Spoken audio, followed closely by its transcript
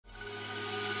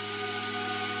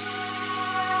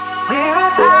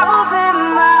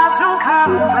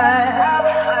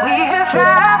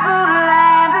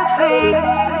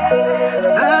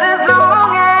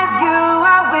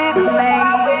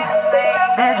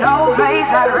no place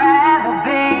I'd rather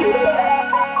be.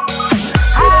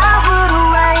 I would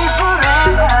away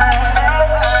forever,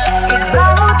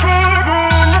 exalted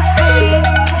in the sea.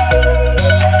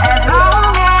 As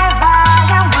long as I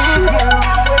am with you,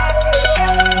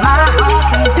 my heart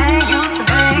continues to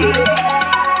beat.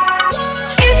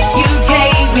 If you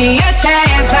gave me a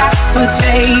chance, I would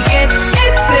take it.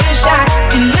 It's a shot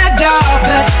in the dark,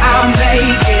 but I'll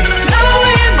make it.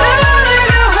 Knowing the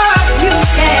little heart, you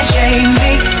can't shame me.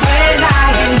 When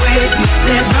I am with you,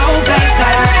 there's no place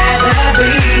I'd rather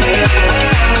be.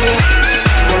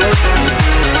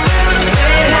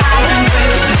 When I am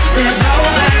with you, there's no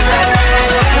place I'd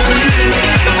rather be.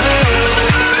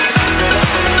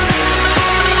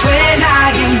 When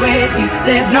I am with you,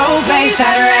 there's no place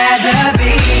I'd rather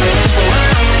be.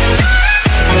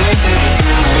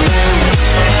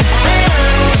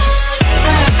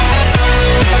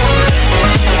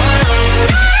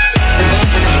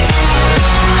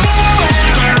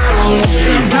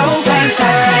 There's no place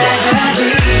I'd rather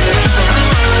be.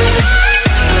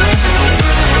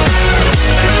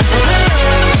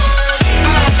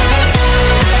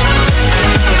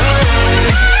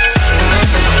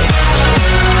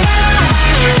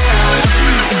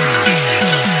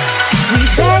 We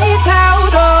set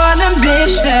out on a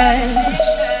mission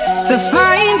to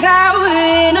find our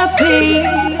inner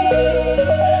peace,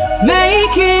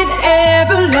 make it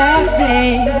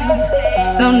everlasting,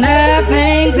 so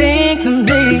nothing's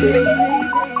incomplete.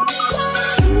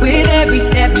 With every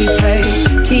step we take,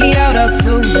 Kyoto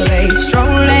to the bay,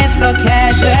 strolling so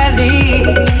casually.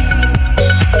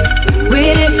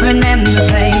 We're different and the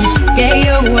same, get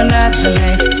you another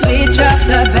name, switch up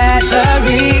the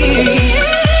batteries.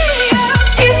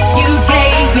 If you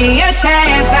gave me a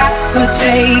chance, I would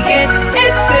take it.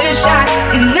 It's a shot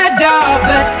in the dark,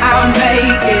 but I'll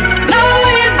make it.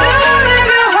 Knowing the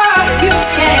little heart, you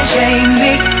can't shame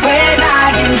me. When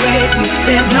I am with you,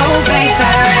 there's no place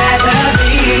I'd rather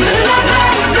be.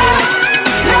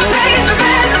 No place I'd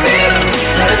rather be.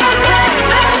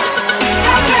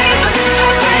 No place, no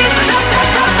place.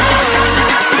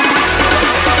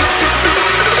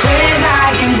 When I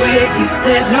am with you,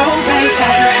 there's no place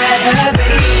I'd rather be.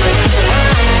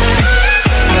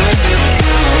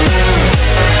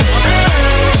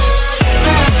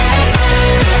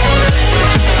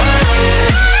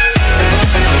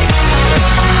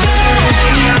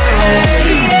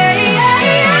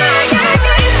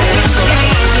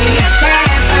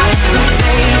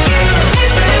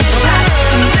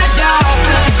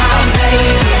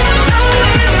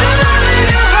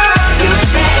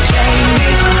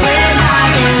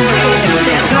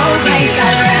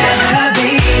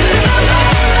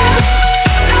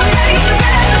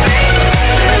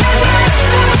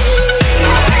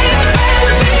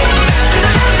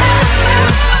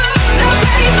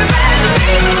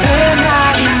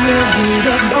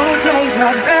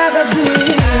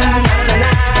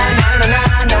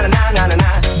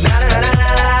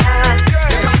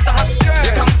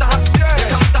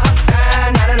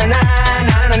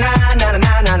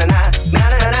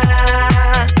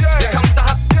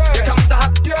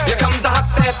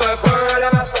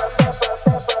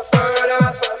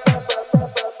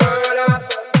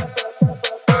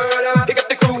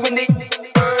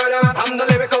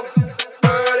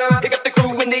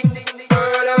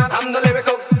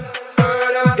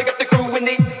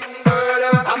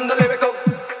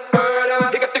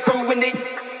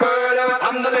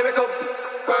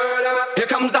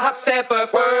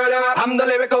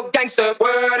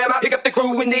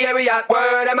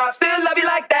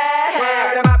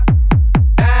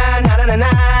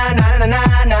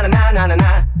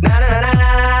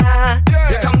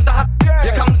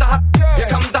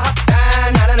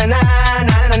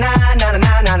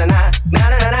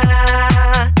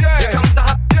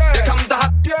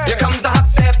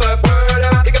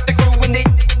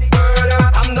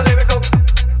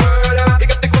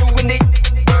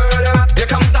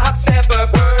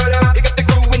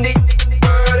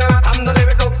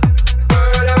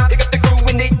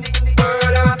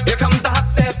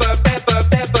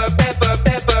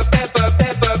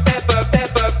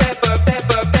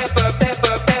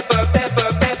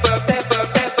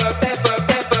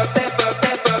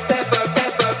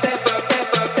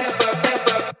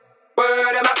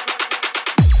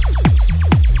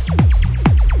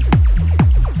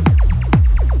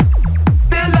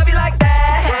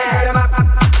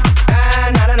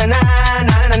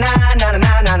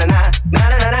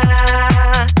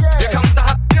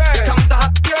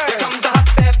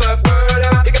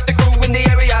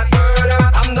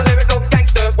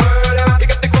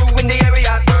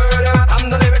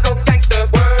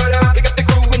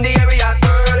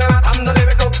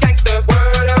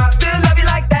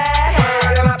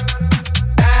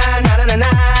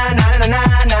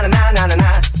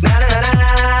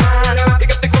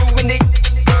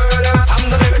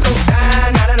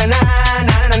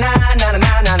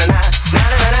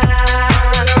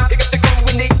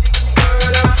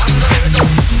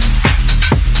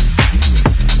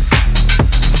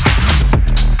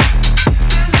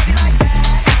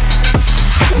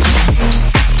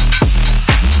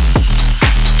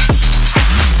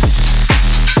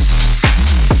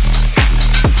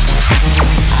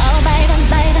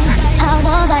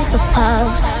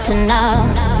 to know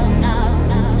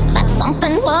that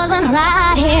something wasn't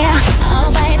right here. Oh,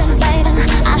 baby, baby,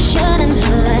 I shouldn't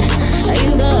let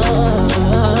you go.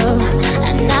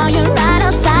 And now you're right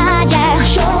outside, yeah.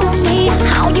 Show me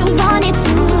how you want it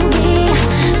to be.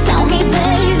 Tell me,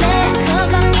 baby,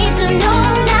 'cause I need to know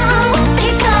now.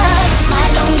 Because my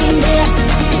loneliness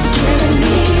is killing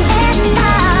me. And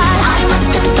I must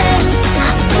confess, I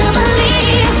still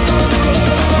believe.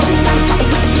 When I'm not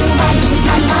with you, I lose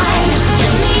my mind.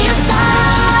 Give me a sign.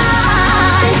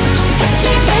 Hit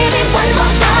me, baby, one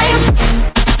more time.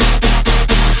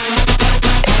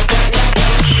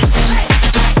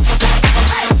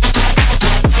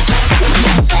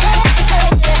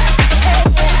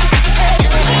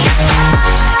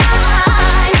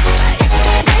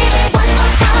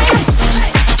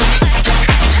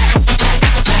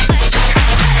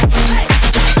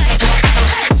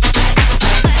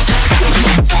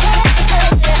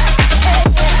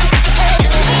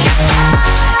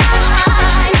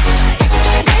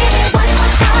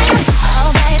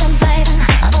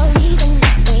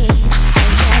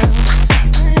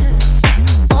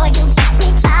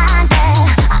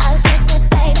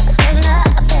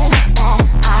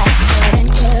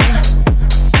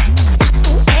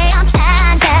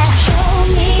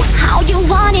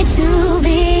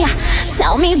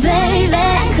 Tell me, baby,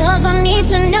 'cause I need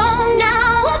to know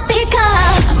now.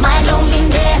 Because my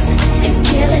loneliness is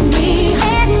killing me.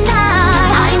 And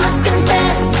I must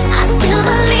confess, I still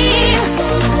believe.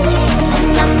 When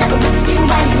I'm not with you,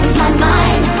 I lose my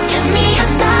mind. Give me a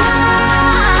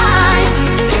sign.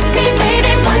 Hit me,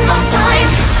 baby, one more time.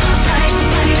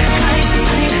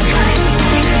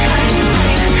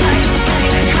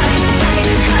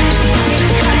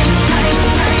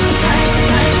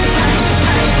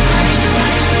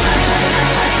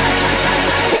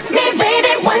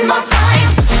 One more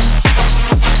time.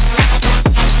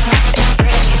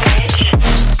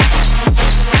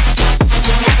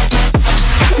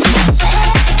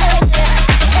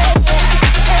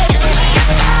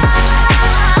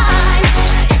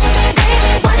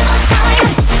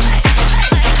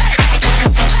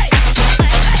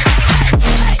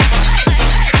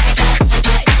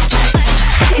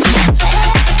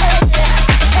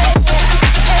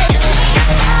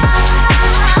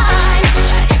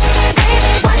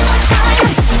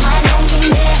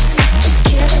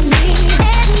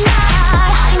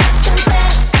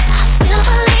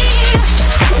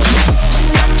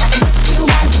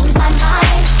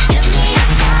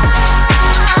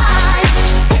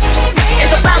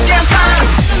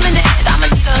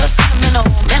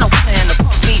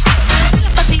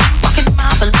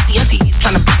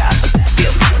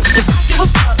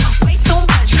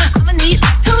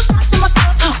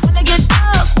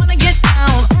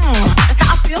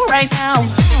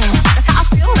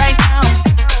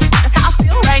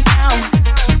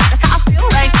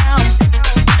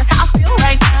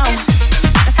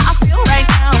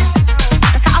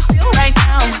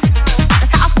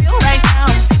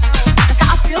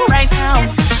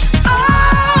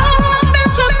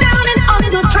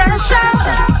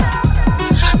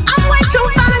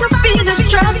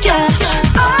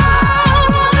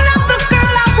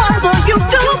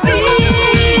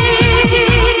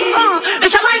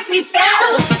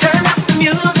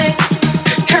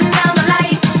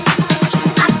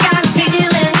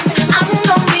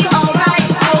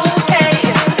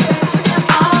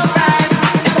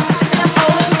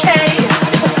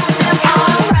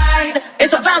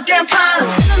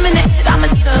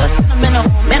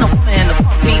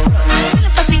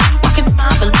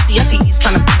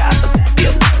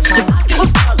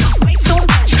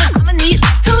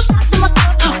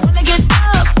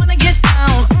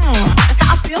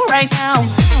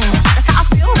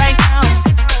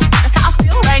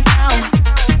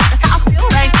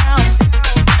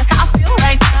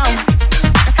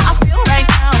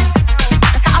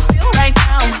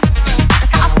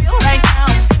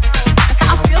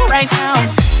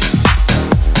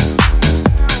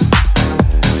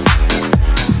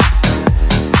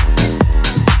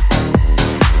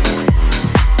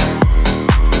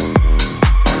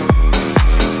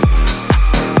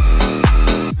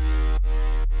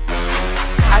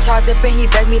 dipping, he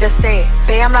begged me to stay.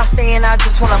 Babe, I'm not staying, I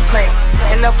just wanna play.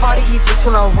 In the party, he just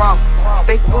wanna romp.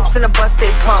 Big boobs in the bus,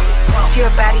 they plump. She a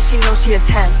baddie, she knows she a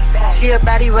 10. She a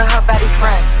baddie with her baddie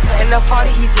friend. In the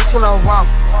party, he just wanna romp.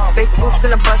 Big boobs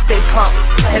in the bus, they plump.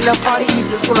 In the party, he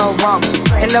just wanna romp.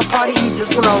 In the party, he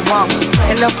just wanna romp.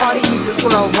 In the party, he just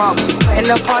wanna romp. In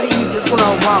the party, he just wanna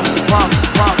romp, romp,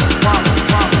 romp, romp,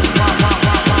 romp.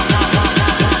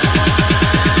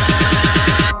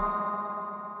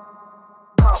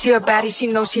 She a baddie, she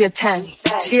know she a 10.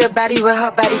 She a baddie with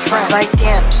her baddie friend. Like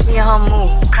damn, she in her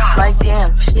mood. Like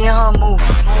damn, she in her mood.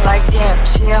 Like damn,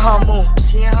 she in her mood.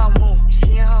 She in her mood.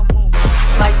 She in her mood.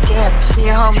 Like damn, she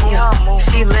in her mood.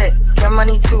 She lit, get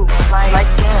money too. Like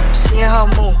damn, she in her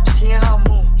mood. She in her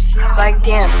mood. Like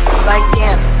damn, like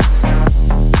damn.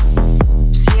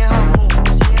 She in her mood.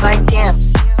 Like damn.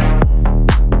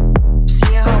 She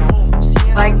in her mood.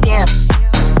 Like damn.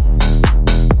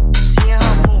 She in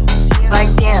her mood.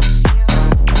 Like damn.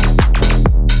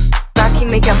 I keep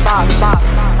making bop, bop.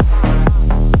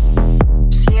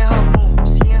 She in her mood.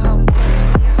 She in her mood.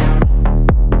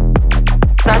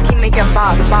 I keep making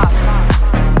bop, bop.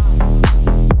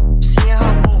 She in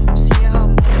her mood. She in her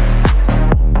mood.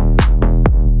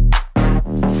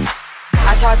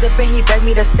 I tried to bring, he begged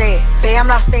me to stay. Babe, I'm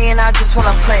not staying, I just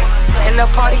wanna play. In the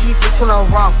party, he just wanna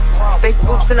rump. Big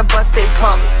boobs in the bus, they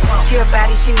plump. She a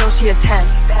baddie, she know she a 10.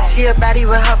 She a baddie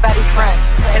with her baddie friend.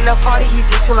 In the party, he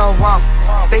just wanna rump.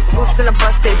 Big boobs in the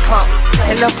bus, they plump.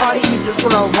 In the party, he just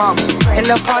wanna rump. In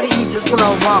the party, he just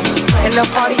wanna rump. In the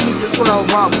party, he just wanna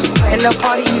rump. In the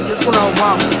party, he just wanna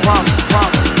rump, rump, rump,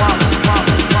 rump, rump,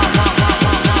 rump, rump.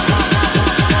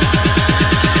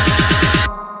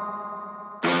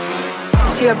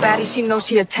 She a baddie, she know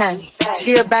she a 10.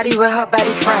 She a baddie with her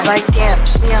baddie friend. Like damn,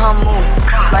 she in her mood.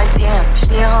 Like damn,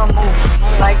 she in her mood.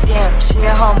 Like damn, she in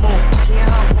her mood. She in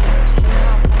her mood. She in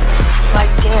her mood. Like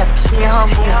damn, she in her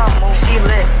mood. She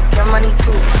lit, get money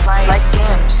too. Like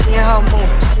damn, she in her mood.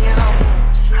 She in her mood.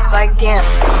 Like damn,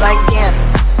 like damn.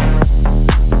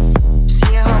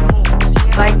 She in her mood.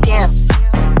 Like damn.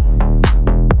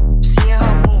 She in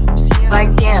her mood.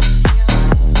 Like damn.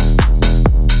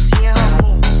 She in her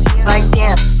mood. Like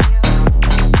damn.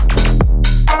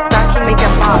 I keep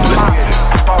making pop. Let's get it.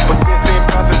 Pop a 17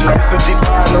 passenger. It's a G5,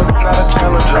 no, not a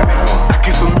challenger.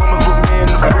 Keep some numbers with me in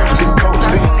the fridge. Get cold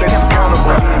seats, they some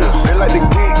countables. They like to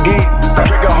geek.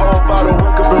 Drink a whole bottle,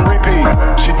 wake up and repeat.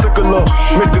 She took a look,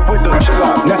 mixed it with the chill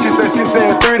out. Now she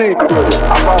said 3D.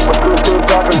 I pop a 15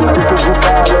 passenger.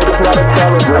 It's a G5, no, it's not a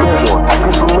challenger. I keep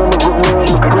some numbers with me in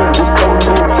the fridge. Get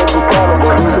cold seats, they some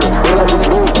countables.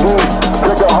 They like to geek.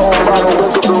 Drink a whole bottle,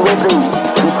 wake up and repeat.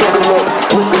 She took a look,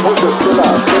 mixed it with the chill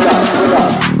out.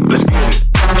 Let's get it.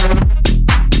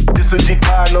 It's a G5,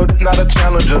 no, not a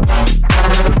challenger.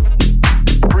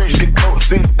 Breeze, get coat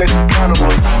seats, they some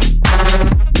cannibal.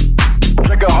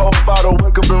 Drink a whole bottle,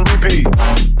 wake up and repeat.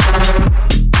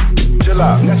 Chill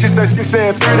out. Now she said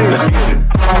 3D. Let's get it.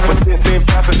 Pop a 15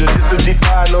 passenger. It's a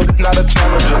G5, no, not a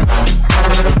challenger.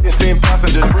 15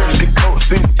 passenger. Breeze, get coat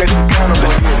seats, they some cannibal.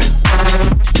 Let's get it.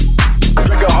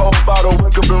 Drink a whole bottle,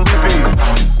 wake up and repeat.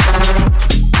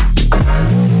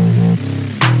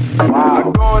 I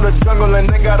go in the jungle and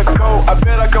they got a coat. I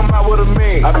bet I come out with a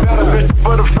me. I bet a bitch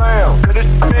for the fam, cause it's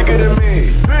bigger than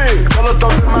me. Big, color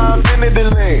thoughts in my infinity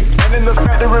lane. And in the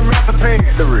factory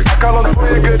masterpiece. I call him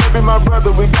twin, good to be my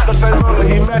brother. We got the same roller,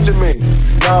 he matching me.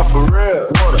 Nah, for real.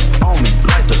 Water on me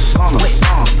like the sun of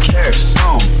sun. Carry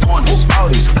some pointers. All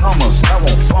these comers, I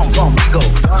won't fun. We go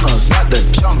gunners like the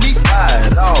junk. We buy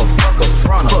it all, fuck a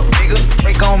fronter. Fuck nigga,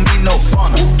 ain't gon' be no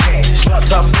funner. Drop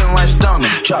top feeling like stunner.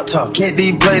 Drop top, can't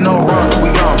be play no runner.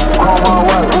 We gone. On my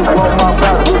way, on my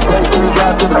back. We take things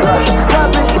out to the back.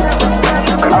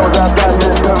 I was outside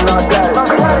here, something like that.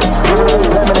 Lemonade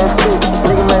tea,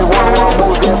 nigga made one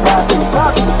move, get poppy.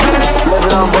 Let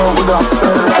it on board, we gon'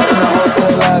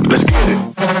 let's get it.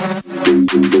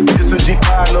 It's a G5,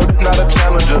 no, not a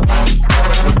challenger.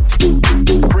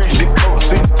 Breeze, the coat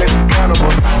seats, they some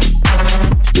cannibal.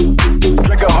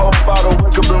 Drink a whole bottle,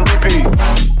 wake up and repeat.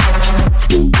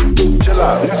 Chill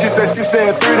out. Now she said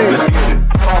 3D. Let's get it.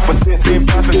 Pop a 15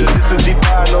 passenger. It's a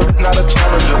G5, no, not a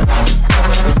challenger.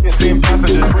 15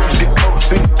 passenger. Breeze, the coat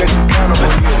seats, they some cannibal.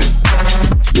 Let's get it.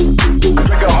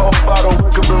 Drink a whole bottle,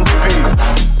 wake up and repeat.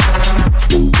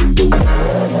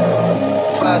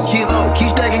 5 kilo, keep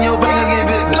stacking your bank and get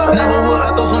bigger. Never would,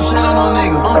 I throw some shit on my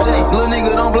nigga. On tape, little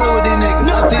nigga, don't play with these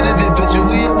niggas. I see the big picture,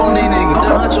 we up on these niggas. The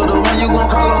huncho, the one you gon'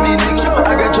 call on me, nigga.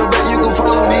 I got your back, you gon'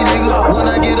 follow me, nigga. When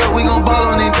I get up, we gon' ball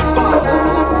on it.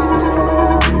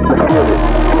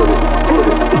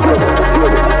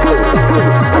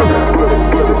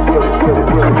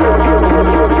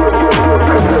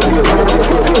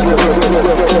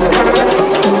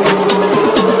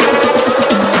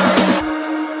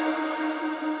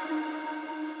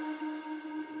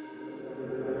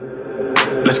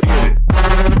 Let's get it.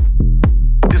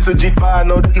 It's a G5,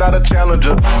 no, not a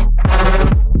challenger.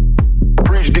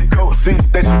 Breeze, the coat seats,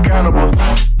 they some cannibals.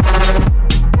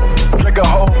 Drink a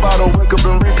whole bottle, wake up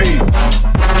and repeat.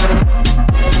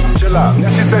 Chill out. Now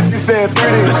she said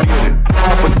 3D. Let's get it.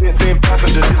 Opposite 10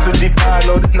 passenger, this a G5,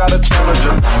 no, this not a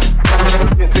challenger.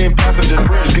 15 passenger,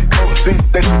 bridge, get coat seats,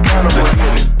 they some cannabis.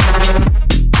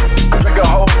 Drink a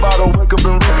whole bottle, wake up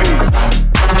and repeat.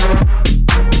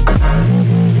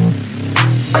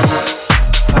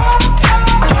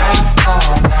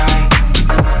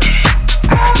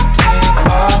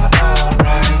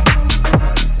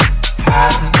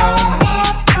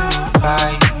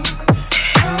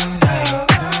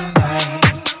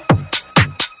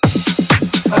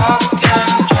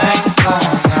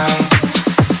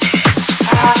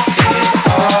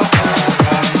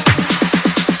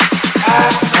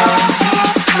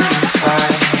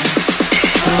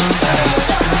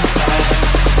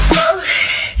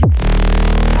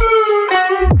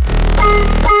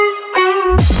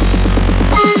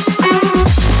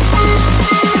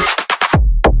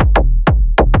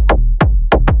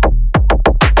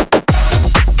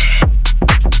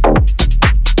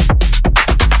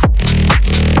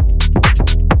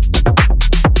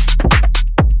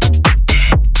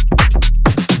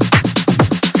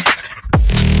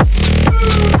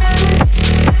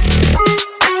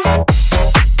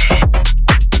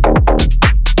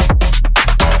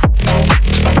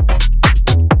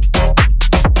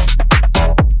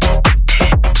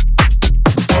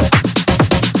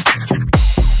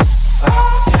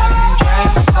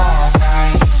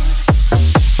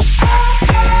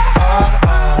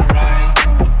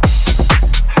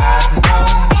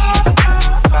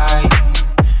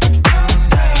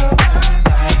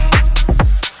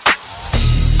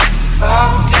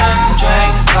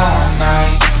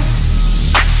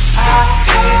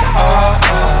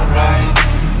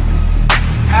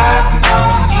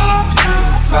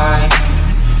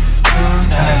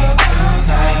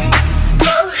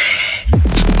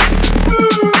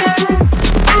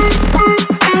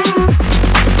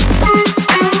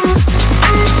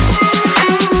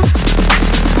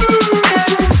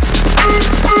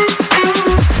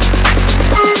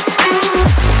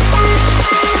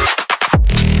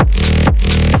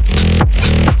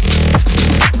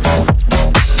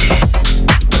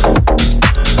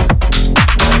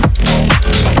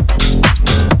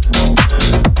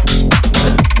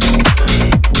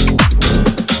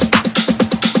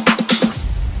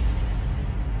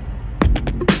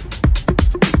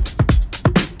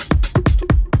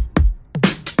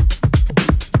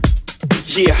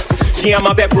 Yeah, I'm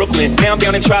out at Brooklyn. Now I'm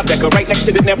down in Tribeca, right next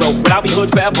to the Narrow. But I'll be hood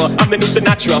forever. I'm the new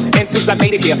Sinatra. And since I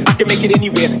made it here, I can make it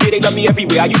anywhere. Yeah, they love me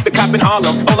everywhere. I used to cop in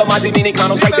Harlem. All of my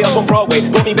Dominicanos right there up on Broadway.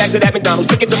 Pull me back to that McDonald's.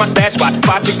 Took it to my stash spot,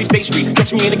 560 State Street.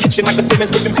 Catch me in the kitchen like a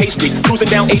Simmons whipping pastry. Cruising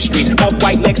down 8th Street,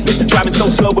 off-white Lexus. Driving so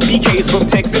slow, but BK is from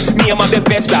Texas. Me, I'm out that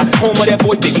best side, home of that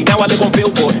boy Biggie. Now I live on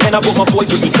Billboard, and I brought my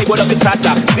boys with me. Say what up to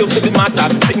Tata, still sipping my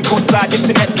top. Sitting courtside, Knicks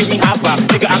and Nets give me high five.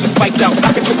 Nigga, I been spiked out.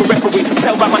 I can trick a referee.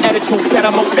 Tell by my attitude that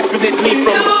I'm most definitely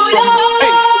from.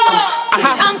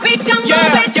 Concrete jungle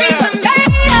where dreams are made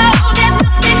of. There's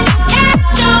nothing you can't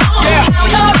do. You're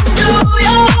in New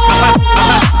York.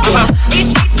 These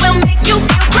streets will make you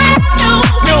feel brand new.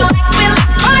 The lights will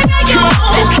inspire you.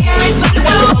 Let's hear it for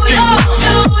New York,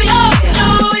 New York,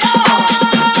 New York.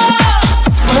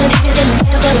 One hit in the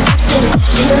air for the big city.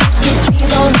 Street lights, big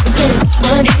dreams on the city.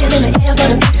 One hit in the air for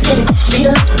the big city. Street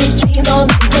lights, big dreams on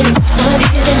the city. One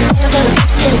hit in the air for the big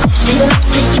city. Street lights,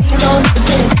 big dreams on the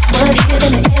city. One hit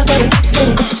in the air for the big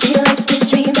city. Street lights, big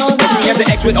dreams on the city. At the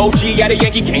X with OG at a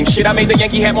Yankee game. Shit, I made the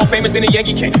Yankee hat more famous than the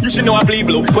Yankee king. You should know I bleed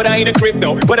blue, but I ain't a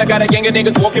crypto. But I got a gang of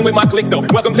niggas walking with my click though.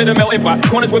 Welcome to the melting pot.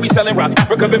 Corners where we selling rock.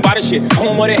 Africa been by the shit.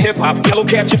 Home of the hip hop. Yellow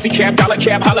cap, gypsy cap, dollar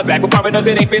cap, holla back. For foreigners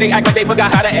it ain't fit. They act like they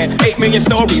forgot how to act. 8 million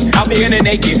stories out there in the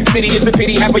naked city. It's a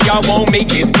pity half of y'all won't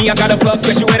make it. Me, I got a plug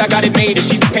special ed, I got it made. If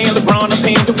Jesus paying LeBron, I'm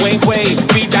paying Dwayne Wade.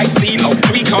 3 dice CeeLo,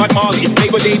 3 card Marley.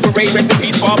 Labor Day parade, rest in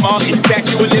peace, Bob Marley.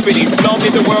 Statue of Liberty, long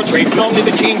live the World Trade, long live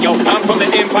the King, yo. I'm from the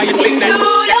Empire State. New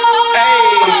York,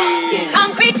 hey.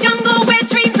 Concrete jungle where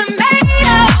dreams are made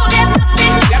of. There's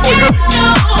nothing you can't do.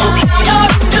 You're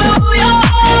in New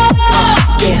York.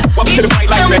 Welcome to the bright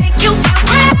light, man. Make you feel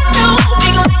brand new.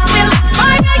 Big lights will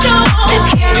inspire you. Let's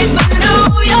hear it for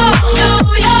New York,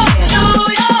 New York,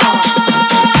 New York.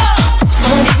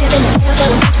 One hit in the air for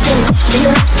the big city. Street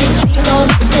lights, big dreams on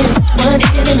the city. One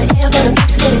hit in the air for the big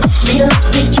city. Street lights,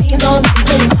 big dreams on the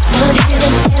city. One hit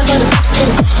in the air for the big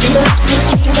city. Street lights, big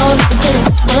dreams on the city.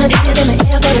 One hit in the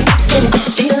air for the big city.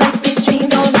 Street lights, big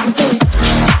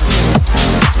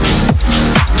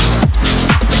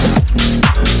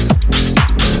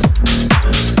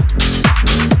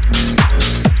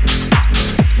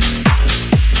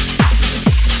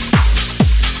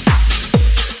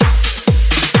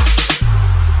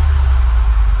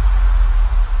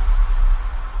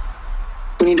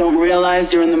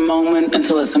realize you're in the moment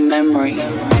until it's a memory.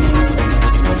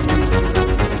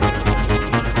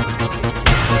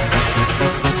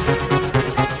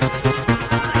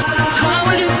 How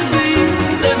it used to be,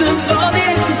 living for the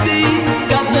ecstasy.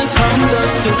 Got this hunger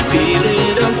to feel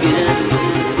it again.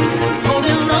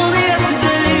 Holding on to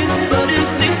yesterday, but it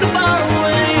seems so far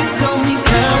away. Tell me,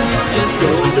 can we just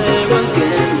go there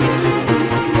again?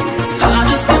 I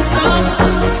just can't stop.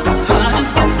 I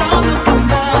just can't stop looking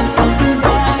back, looking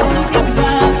back, looking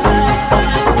back.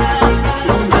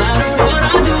 No matter what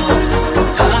I do,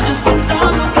 I just can't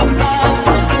stop looking back,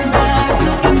 looking back,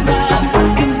 looking back,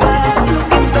 looking back,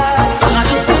 looking back. I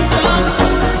just can't stop.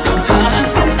 I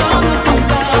just can't stop looking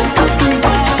back, looking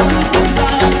back, looking back.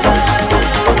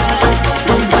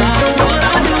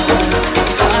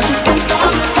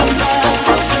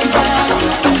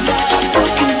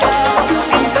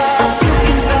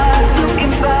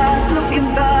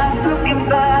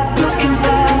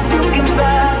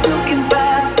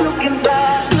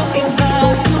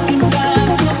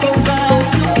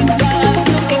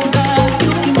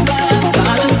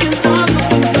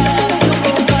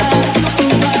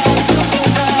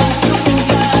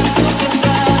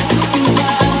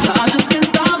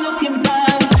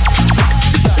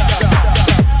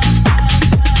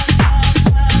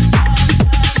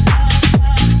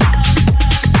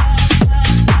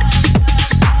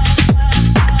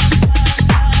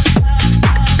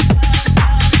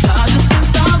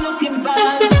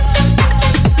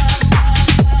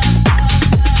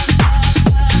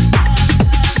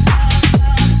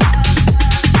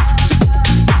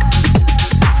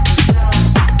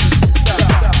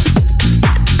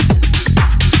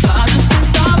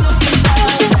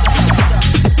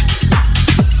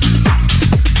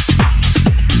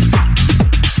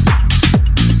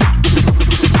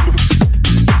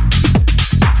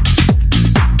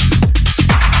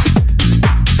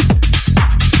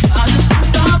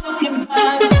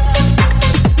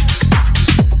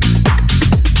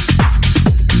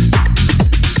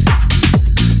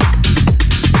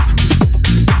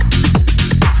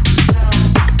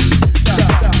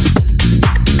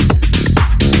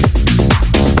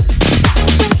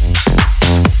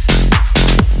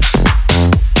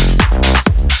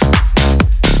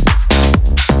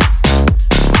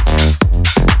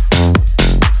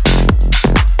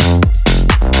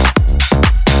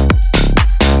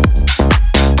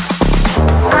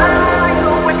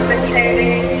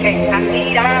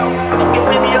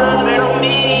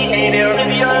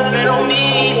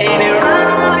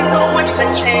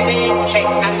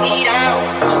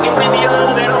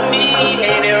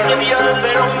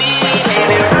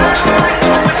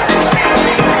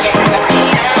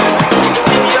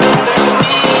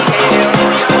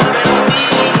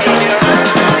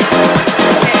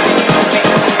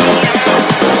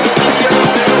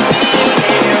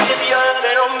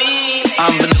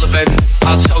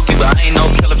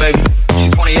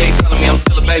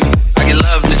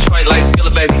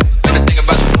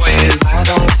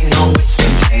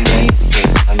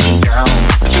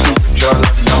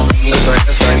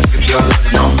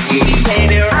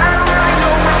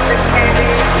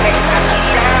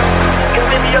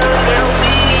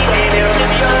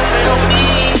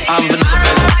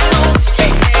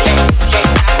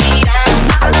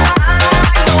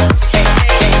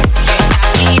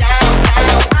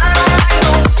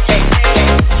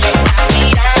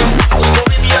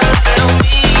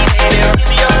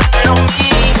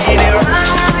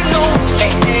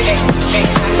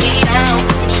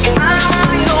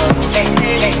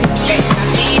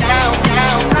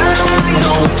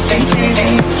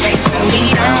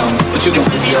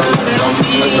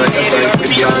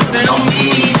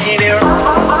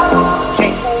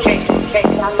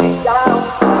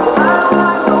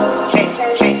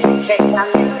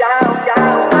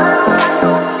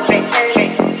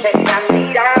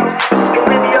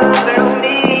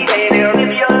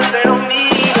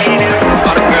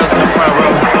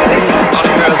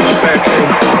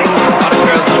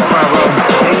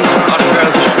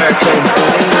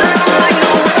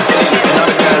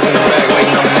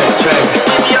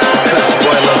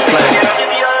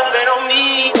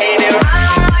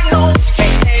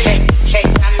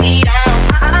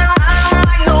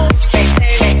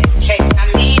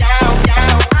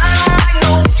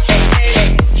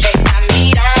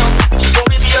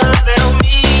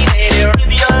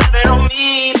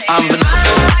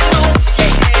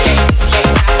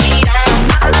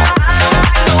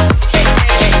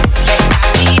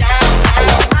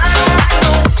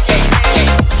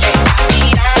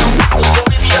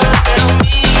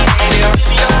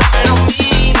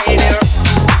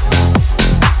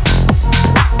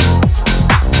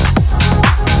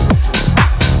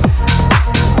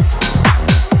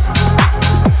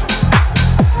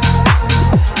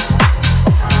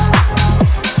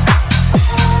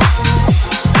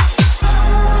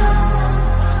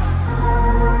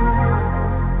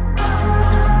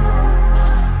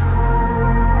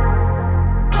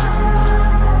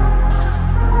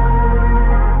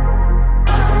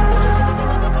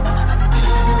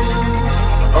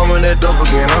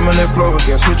 I'm on that floor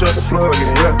again, switch up the floor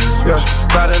again, yeah, yeah.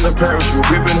 Slide in the parachute,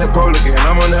 gripping that pole again,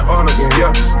 I'm on that on again, yeah,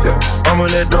 yeah. I'm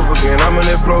on that dope again, I'm on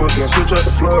that floor again, switch up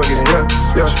the floor again, yeah,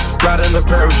 yeah. Slide in the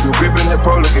parachute, gripping that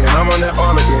pole again, I'm on that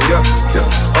on again, yeah, yeah.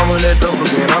 I'm on that dope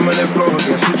again, I'm on that floor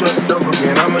again, switch up the dope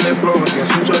again, I'm on that floor again,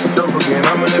 switch up the dope again,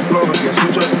 I'm on that floor again,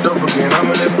 switch up the dope again, I'm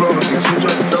on that floor again, switch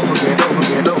up the dope again, dope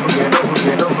again, dope again, dope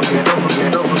again, dope again, dope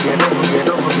again, dope again, dope again,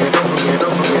 dope again, dope again,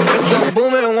 dope again. Electro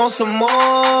booming, want some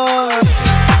more.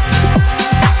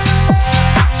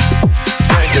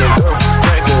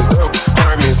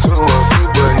 Turn me to a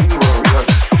superhero, yeah.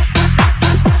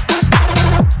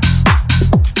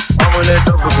 I'm on that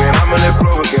dope again, I'm on that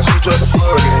floor again, switch up the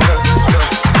floor again, yeah, yeah.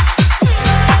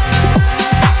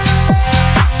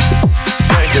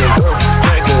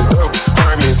 Drinking dope,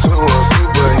 turn me to a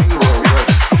superhero, yeah.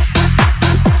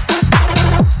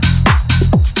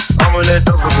 I'm on that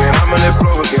dope again, I'm on that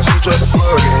floor again, switch up the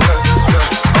floor again, yeah, yeah.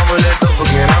 I'm on that dope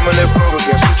again, I'm on that floor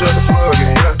again, switch up the floor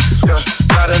again, yeah, yeah.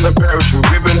 Slide in the parachute,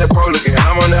 gripping that pole again,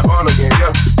 I'm on that on again,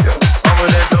 yeah, yeah. I'm on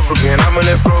that dope again, I'm on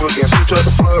that floor again, switch up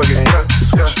the floor again, yeah,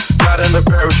 yeah. Slide in the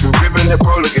parachute, gripping that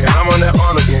pole again, I'm on that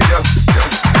on again, yeah, yeah.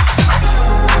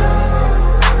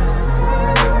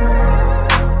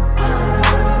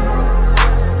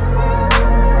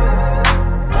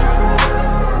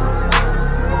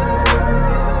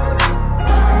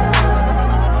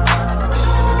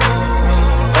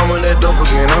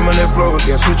 I'm on that floor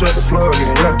again, switch up the floor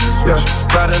again, yeah, yeah.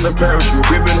 Slide in the parachute,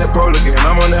 gripping that pole again,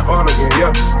 I'm on that on again, yeah,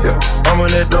 yeah. I'm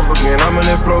on that dope again, I'm on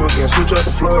that floor again, switch up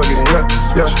the floor again, yeah,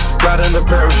 yeah. Slide in the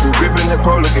parachute, gripping that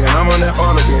pole again, I'm on that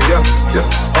on again, yeah, yeah.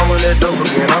 I'm on that dope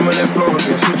again, I'm on that floor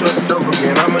again, switch up the dope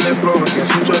again, I'm on that floor again,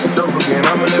 switch up the dope again,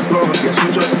 I'm on that floor again,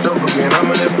 switch up the dope again,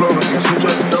 I'm on that floor again, switch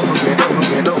up the dope again, dope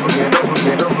again, dope again, dope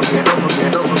again, dope again, dope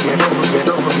again, dope again, dope again,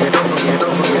 dope again, dope again,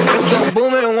 dope again. Electro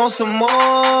booming, want some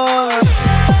more.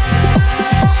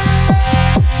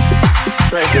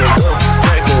 Drinking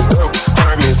dope,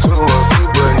 turn me to a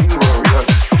superhero, yeah.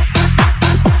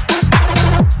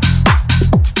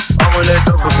 I'm on that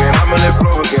dope again, I'm on that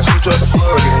floor again, switch up the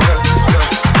floor again, yeah, yeah.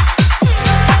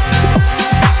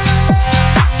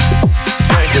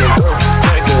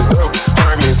 Drinking dope,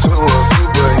 turn me to a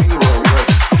superhero, yeah.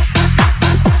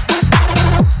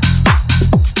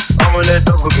 I'm on that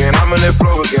dope again, I'm on that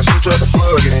floor again, switch up the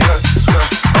floor again, yeah, yeah.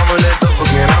 I'm on that dope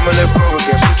again, I'm on that floor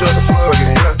again, switch up the floor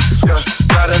again, yeah, yeah.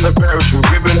 Slide in the parachute,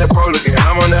 gripping that pole again,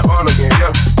 I'm on that on again,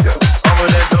 yeah, yeah. I'm on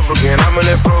that dope again, I'm on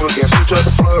that floor again, switch up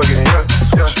the floor again, yeah,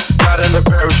 yeah. Slide in the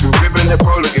parachute, gripping that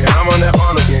pole again, I'm on that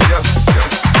on again, yeah, yeah.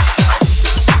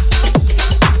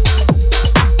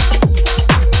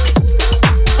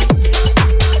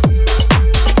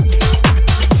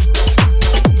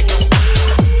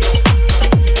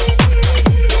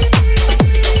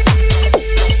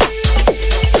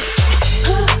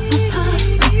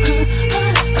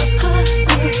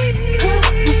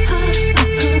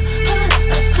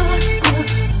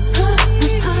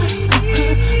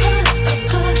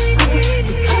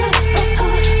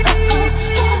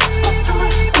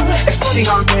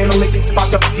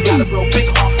 You got a real big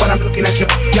heart, but I'm looking at you.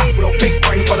 Got real big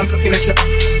brains, but I'm looking at you.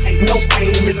 Ain't no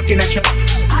pain in me looking at you.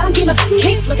 I don't give a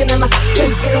keep looking at my.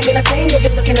 Cause it don't mean a thing if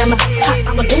you're looking at my.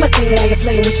 I'ma do my thing while you're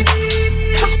playing with you.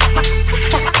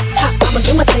 I'ma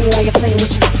do my thing while you're playing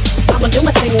with you. I'ma do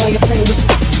my thing while you're playing with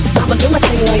you. I'ma do my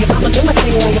thing while you. I'ma do my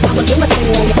thing while you. I'ma do my thing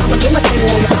while you. I'ma do my thing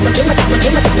while you. I'ma do my. I'ma do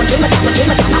my. I'ma do my. I'ma do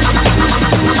my.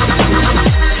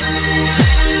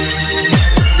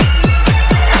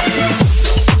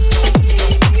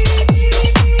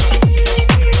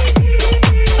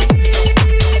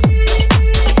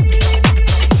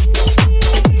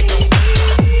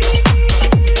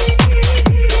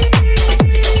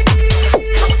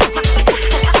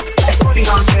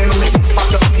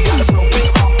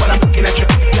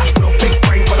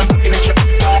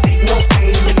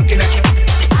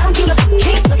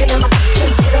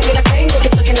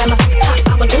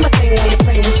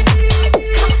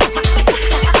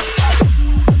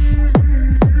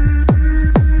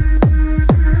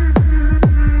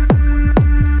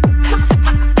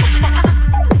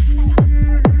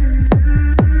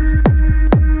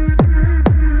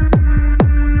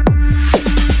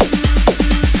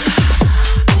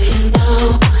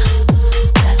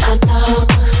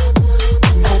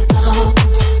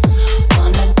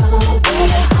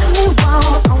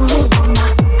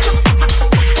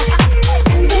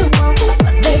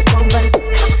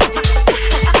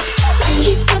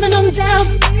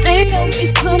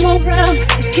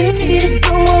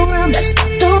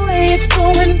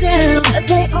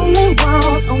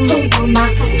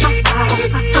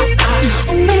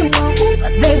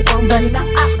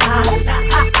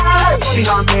 funny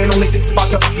how a man only thinks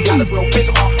about the. You got a real big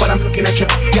heart, but I'm looking at you.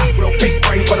 Got real big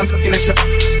brains, but I'm looking at you.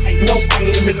 Ain't no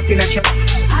pain in me looking at you.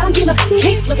 I don't give a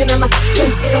keep looking at my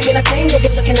face. It don't mean a thing if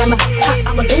you're looking at my.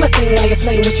 I'ma do my thing while you're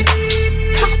playing with you.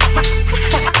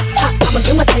 I'ma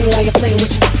do my thing while you're playing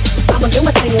with you. I'ma do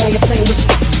my thing while you're playing with you.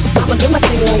 I'ma do my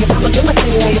thing while you. I'ma do my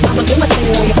thing while you. I'ma do my thing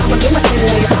while you. I'ma do my thing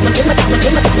while you. I'ma do my. I'ma do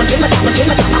my. I'ma do my. I'ma do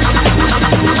my.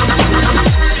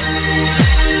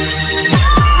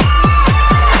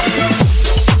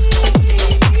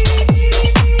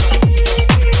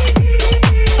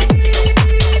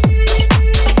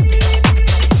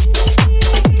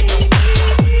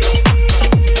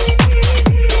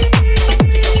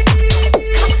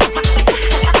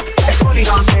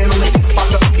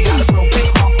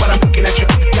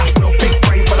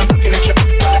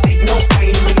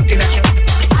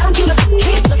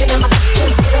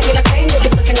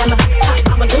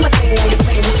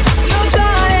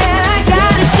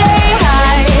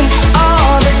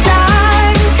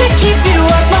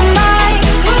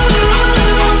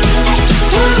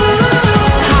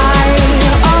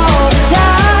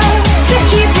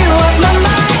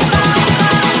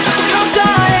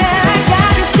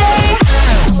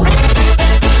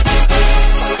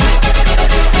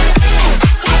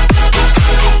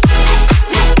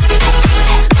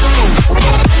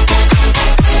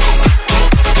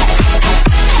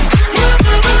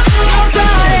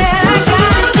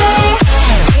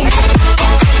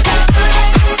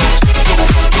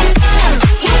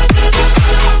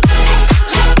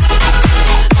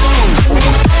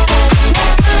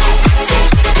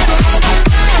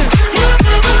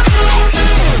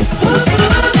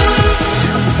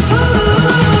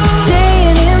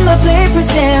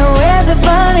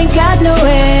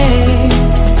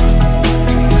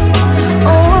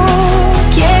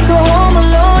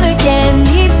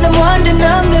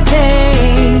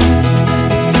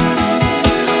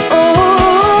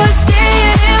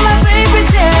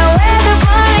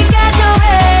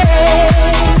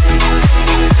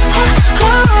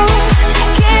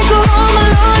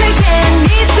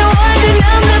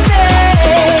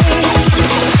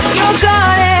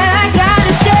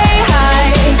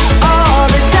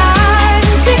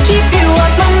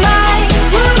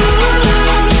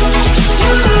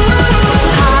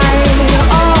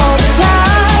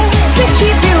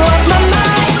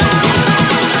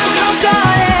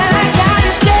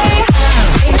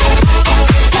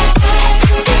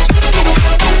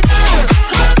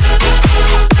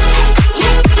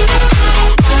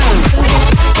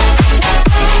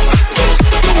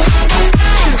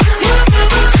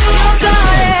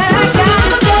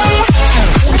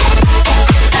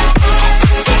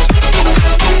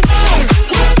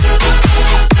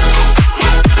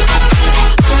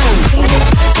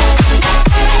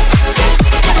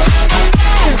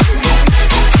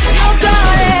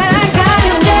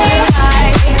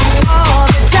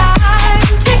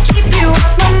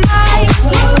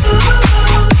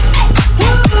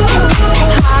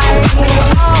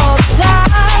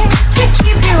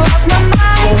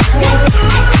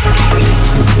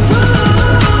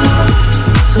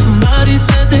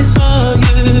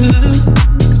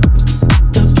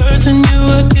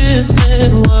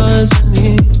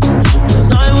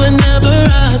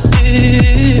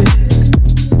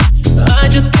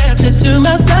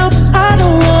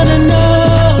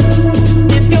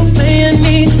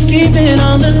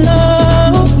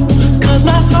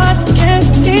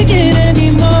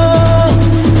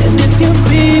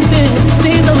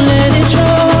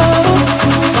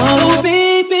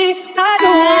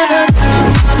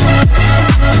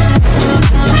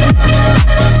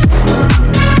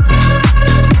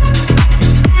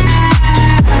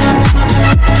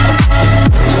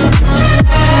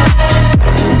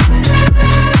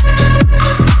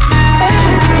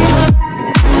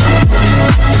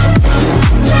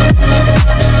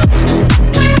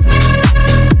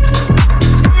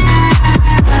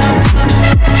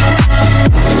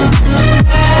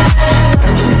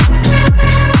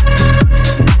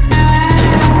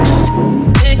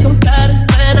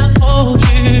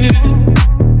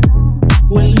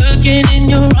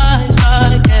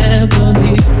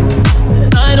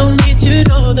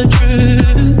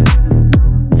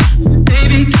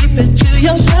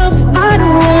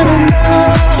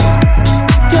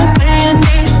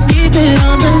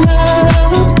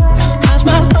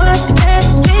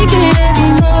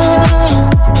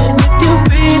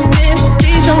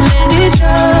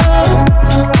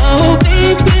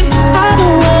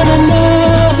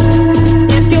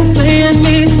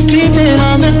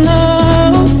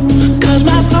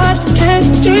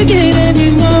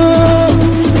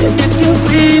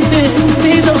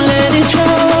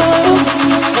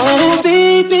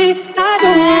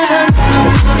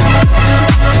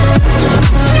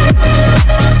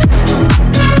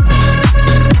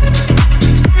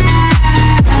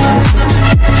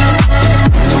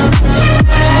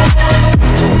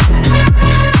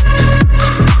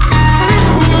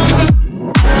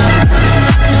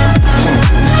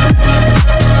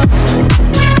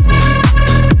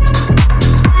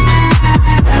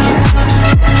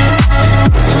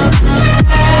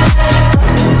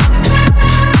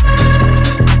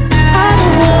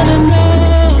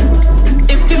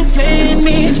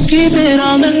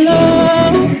 the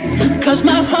low, 'cause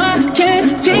my heart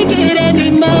can't take it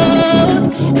anymore.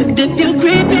 And if you're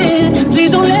creeping,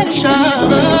 please don't let it show.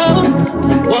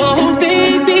 Whoa,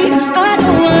 baby, I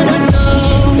don't wanna know.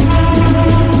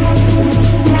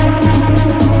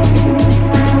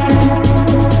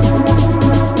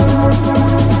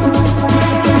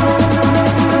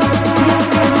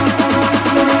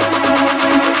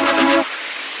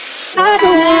 I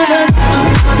don't wanna.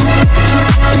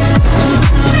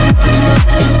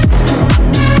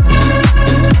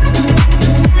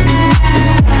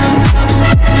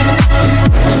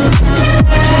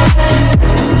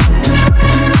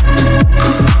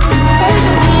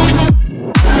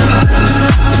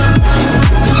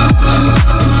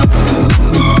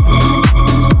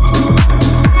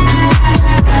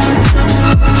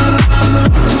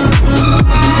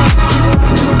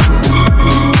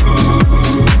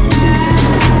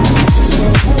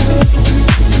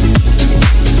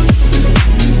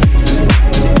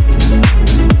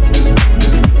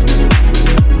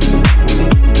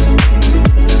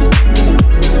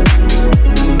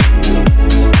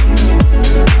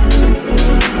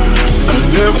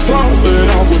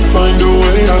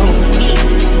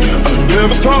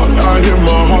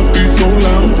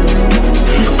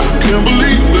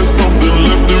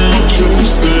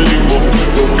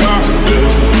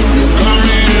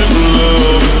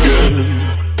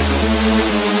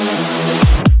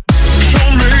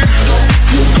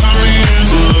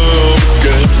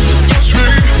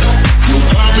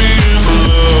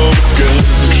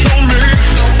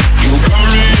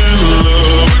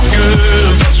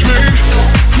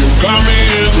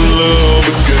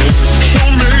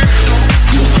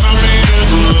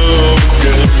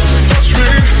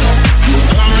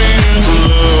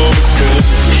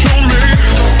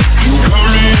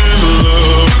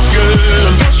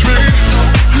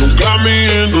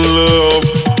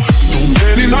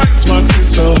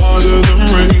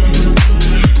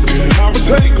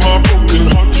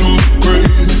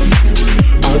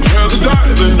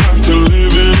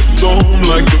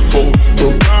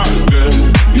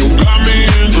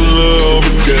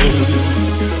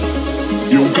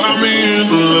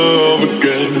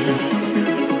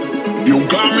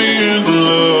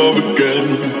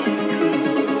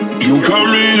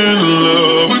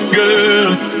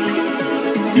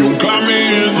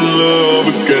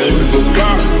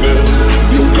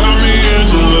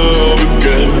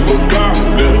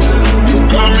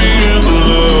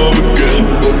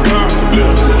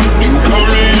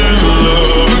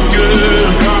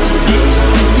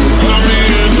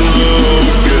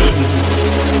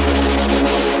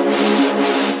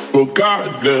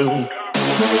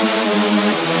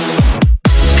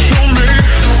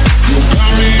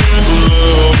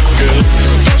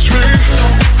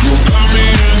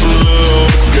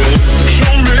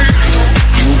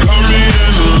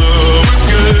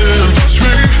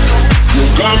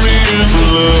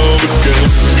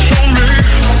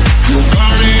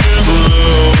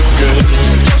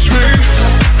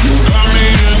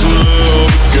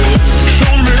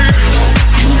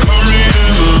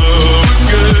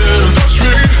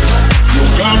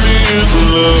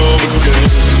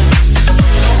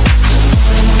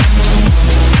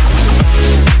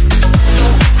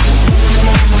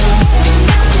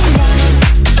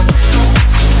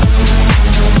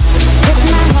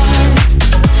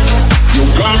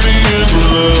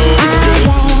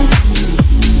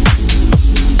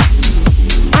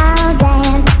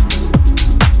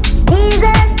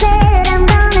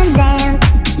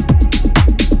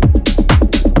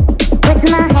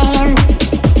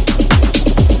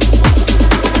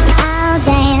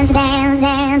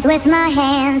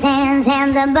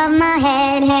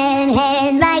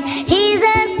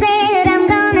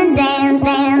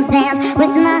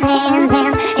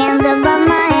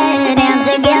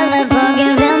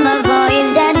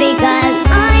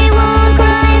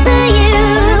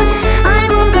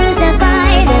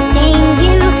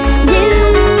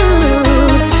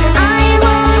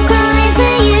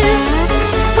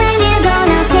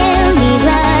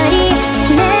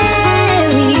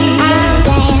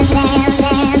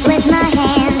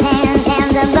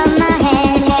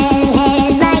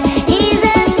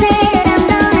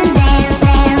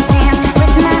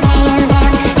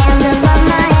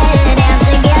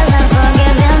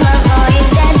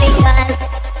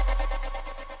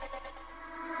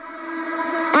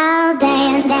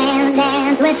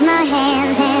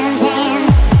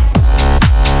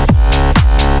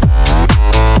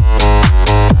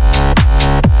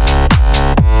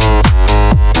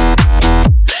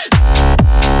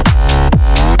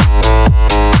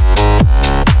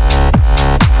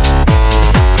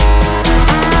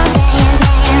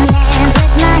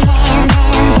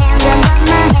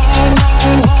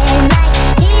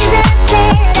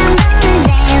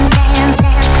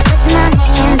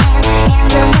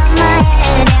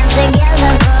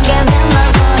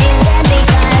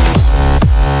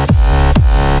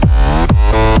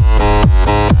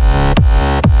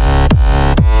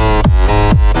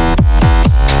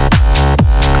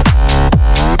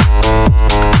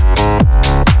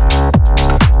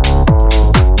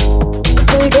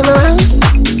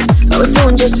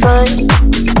 doing just fine.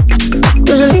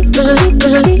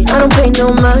 Usually, I don't pay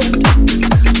no mind.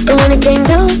 And when it came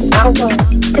down, I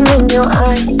was, and in your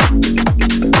eyes,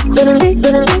 suddenly,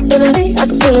 I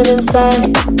can feel it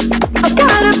inside. I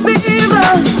got a fever,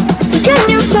 so can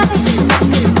you tell?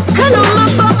 Hand on my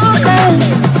body,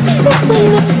 it's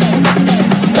when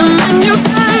and when you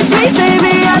touch me,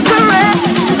 baby, I caress.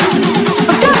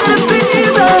 I got a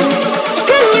fever, so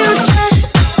can you tell?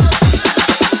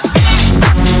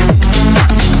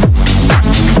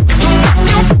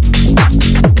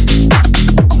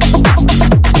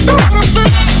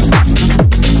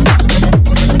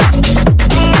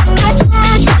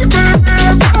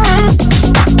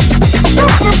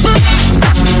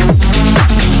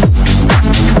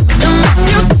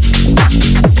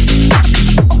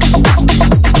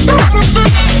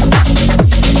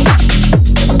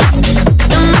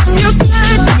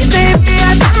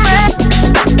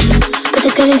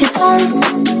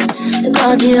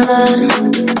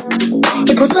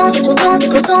 Et pourtant,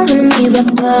 je ne m'y vois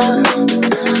pas.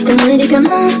 T'es mon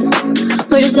médicament,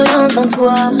 moi je serai rien sans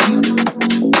toi.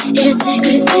 Et je sais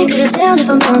que je perds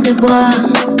comme sans te boire.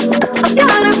 I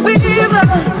got a fever,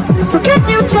 so can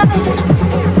you check?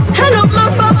 Hand on my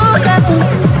phone,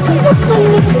 it's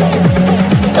funny.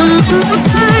 And when you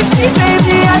touch me,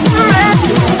 baby, I caress.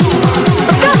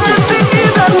 I got a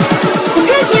fever, so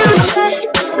can you check?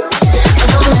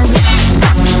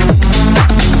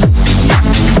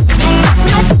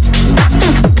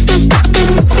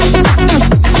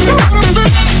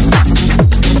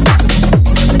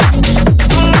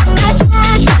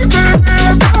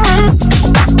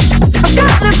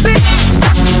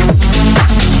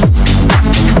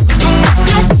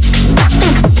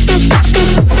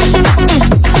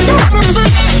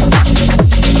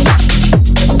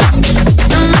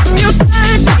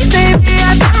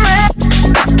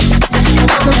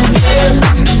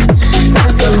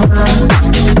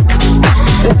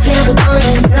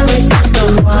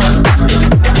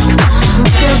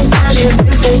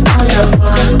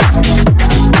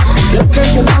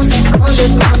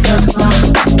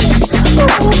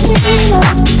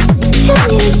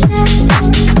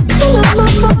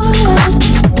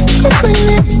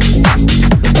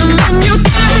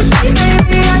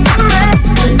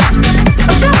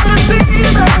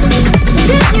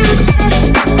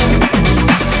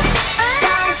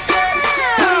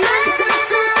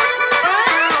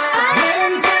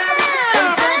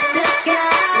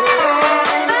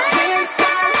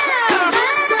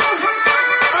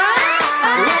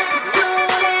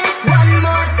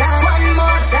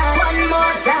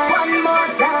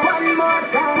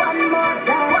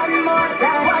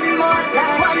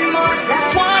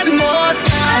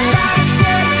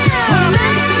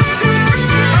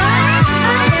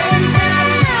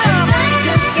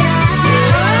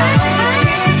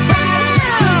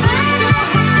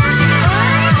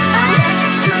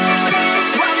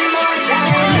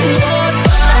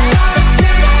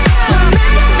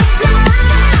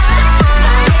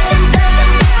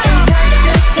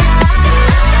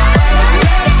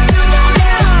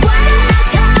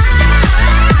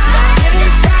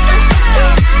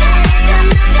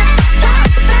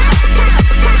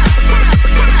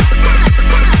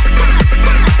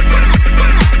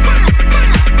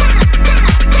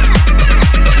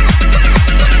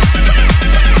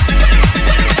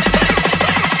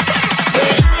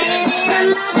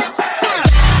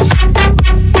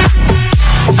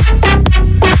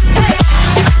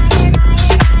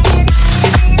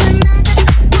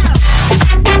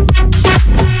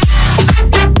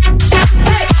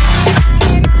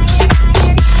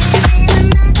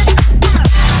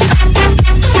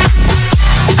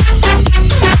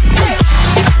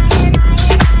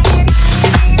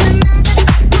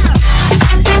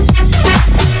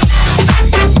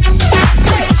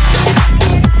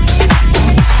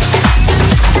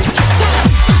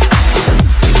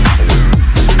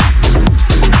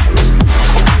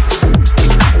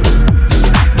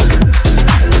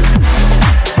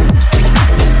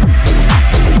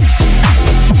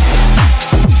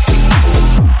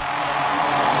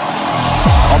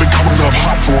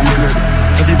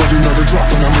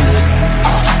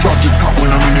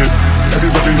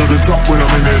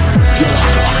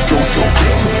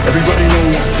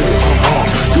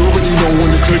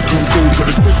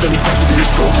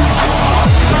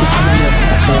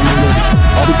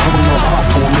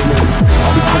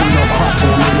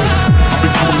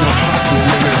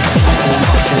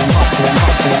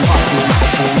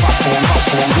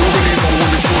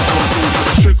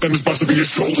 And it's about to be a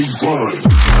show we run.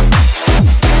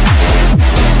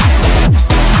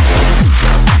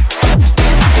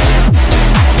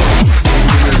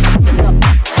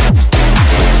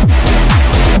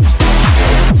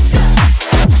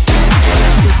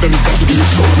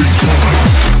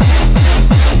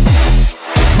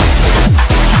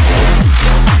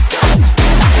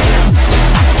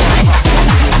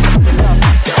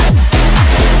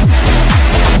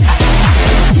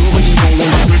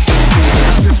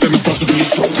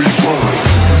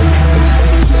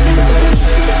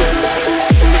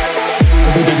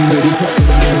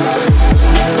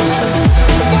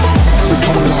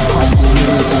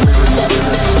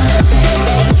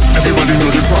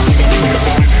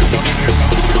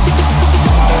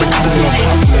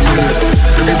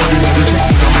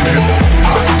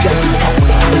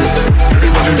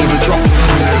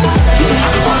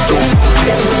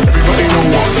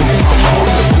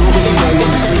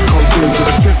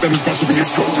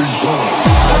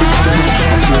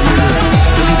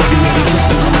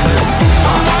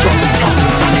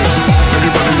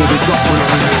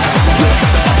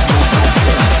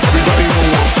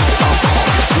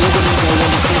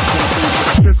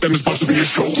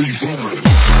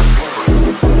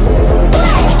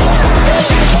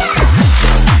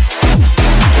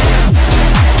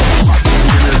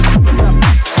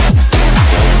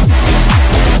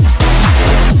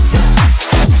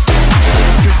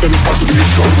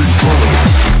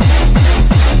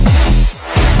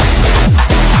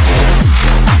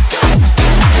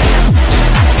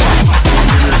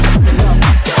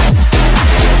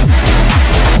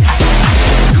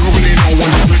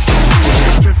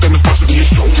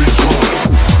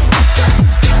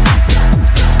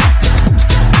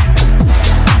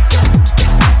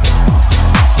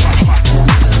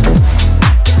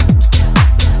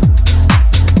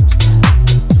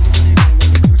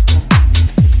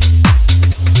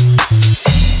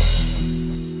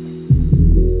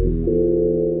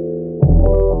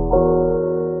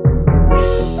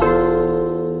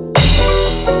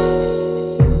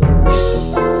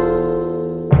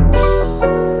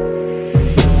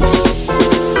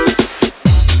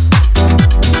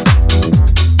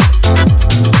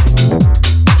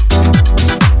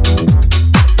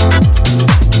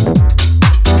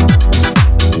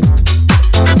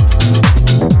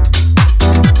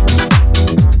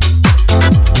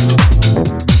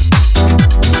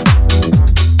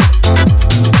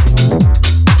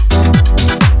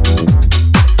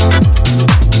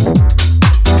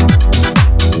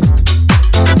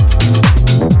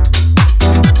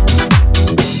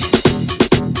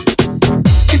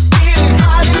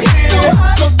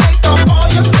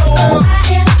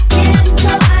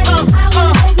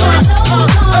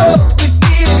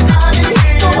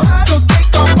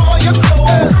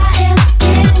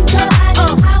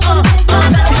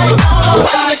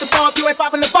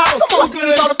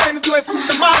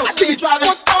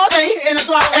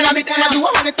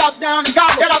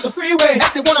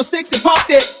 six and parked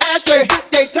it. Ashtray,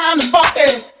 they time to fuck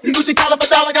it. Gucci collar for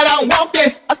dollar, got out and walked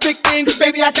it. I speak English,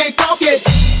 baby, I can't talk it.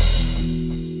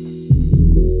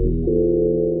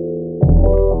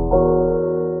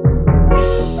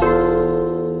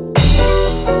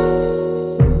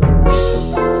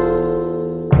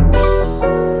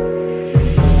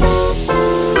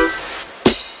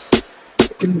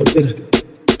 Get a little bitter,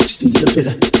 just a little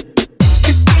bitter.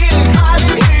 It's getting hot in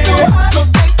here, so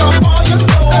take off all your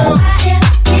clothes. I am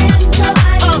getting so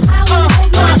hot, I wanna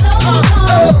take my clothes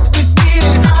off. It's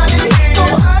getting hot in here,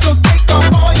 so take off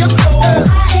all your clothes.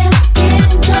 I am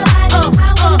getting so hot, I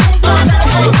wanna take my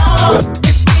clothes off.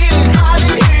 It's getting hot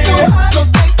in here, so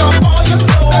take off all your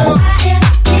clothes. I am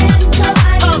getting so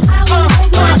hot, I wanna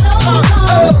take my clothes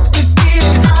off. It's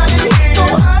getting hot in here,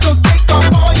 so take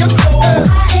off all your clothes.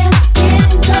 I am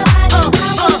getting so hot,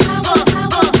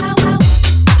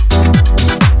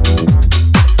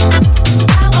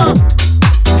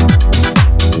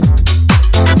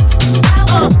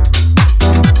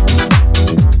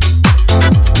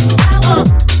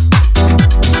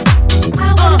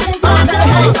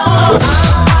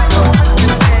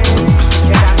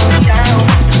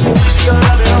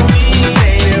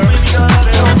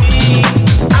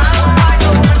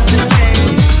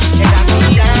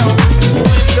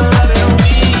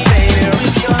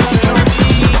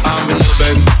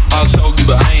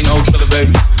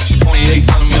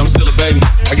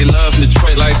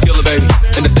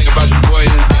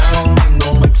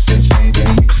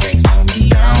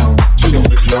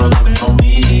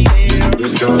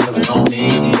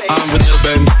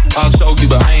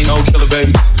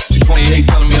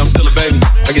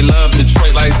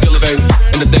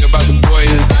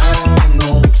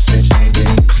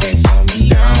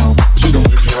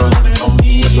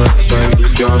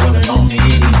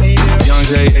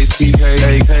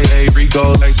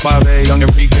 Young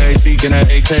Enrique, speaking at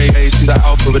AKA. She's an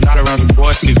alpha, but not around your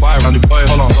boy. She be quiet around your boy.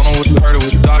 Hold on, don't know what you heard or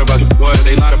what you thought about your boy.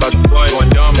 They lied about your boy. Going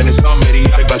dumb and it's something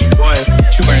idiotic about your boy.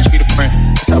 She wearing cheetah print.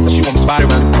 That's how much she want me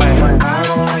spotted around the way. I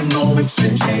don't like no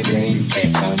mixing changing. You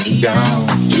can't tie me down.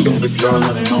 You gon' live your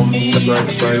loving on me. That's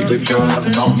right, you live your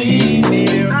loving on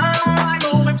me. I don't like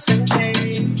no mixing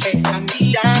changing. You can't tie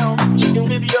me down. You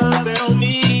gon' live your loving on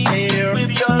me.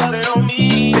 Live your loving on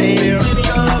me. Live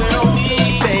your loving on me.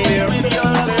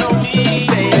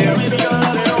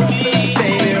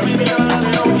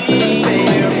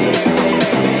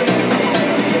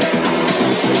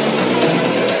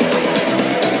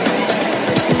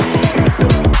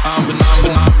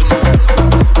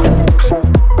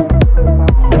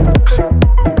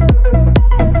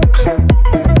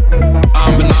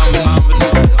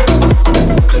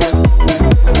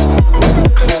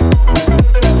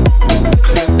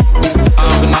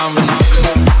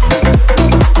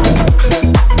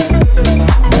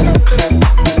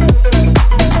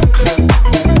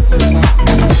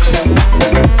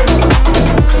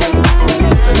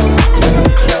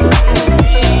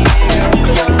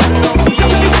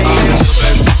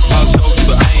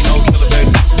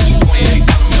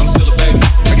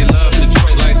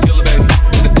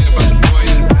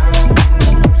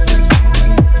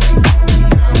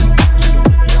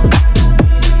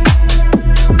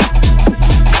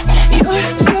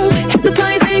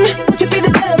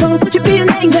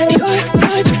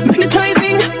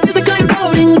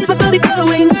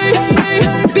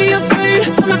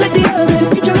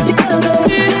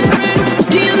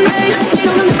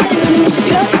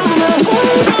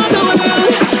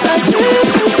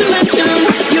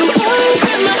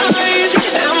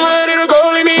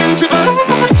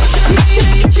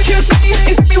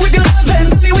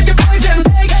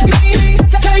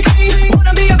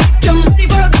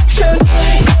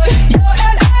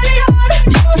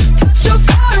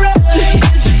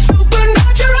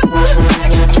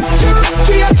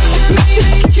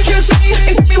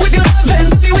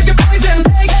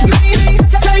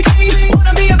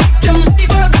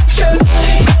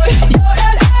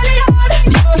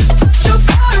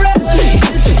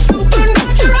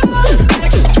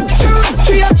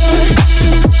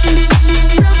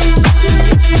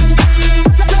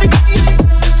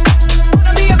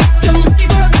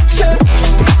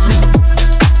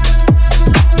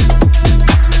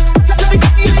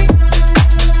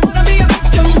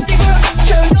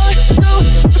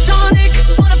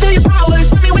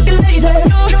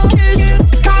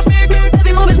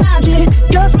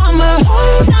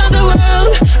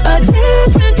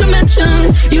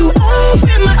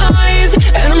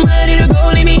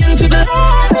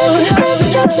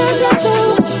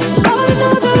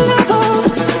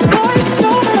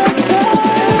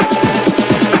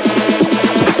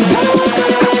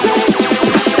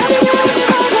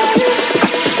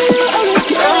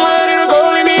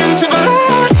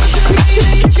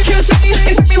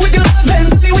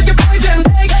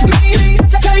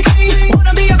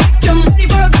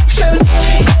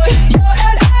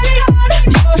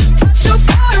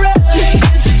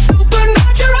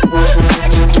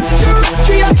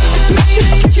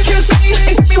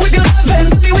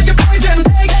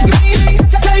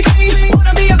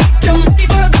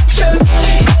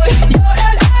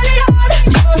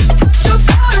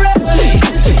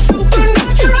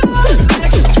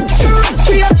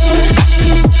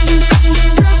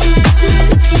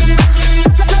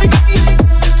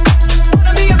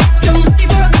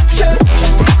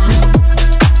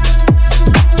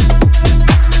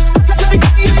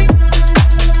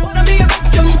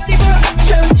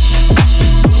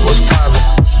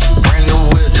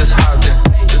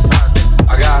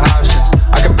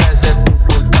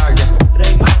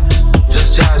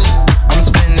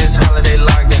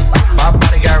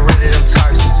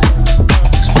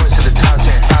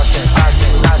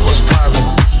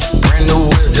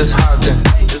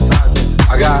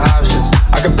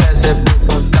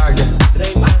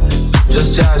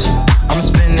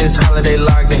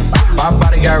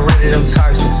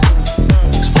 toxic.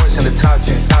 Sports in the top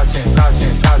 10, top 10, top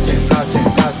 10, top 10, top 10,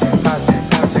 top 10, top 10,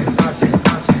 top 10, top 10, top 10,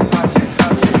 top 10,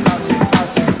 top 10, top 10,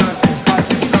 top 10, top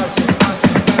 10, top 10, top 10,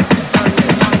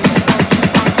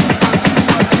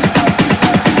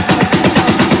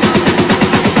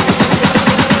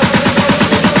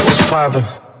 Poppin',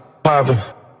 poppin',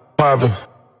 poppin',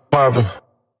 poppin'.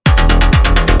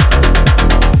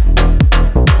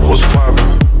 What's poppin'?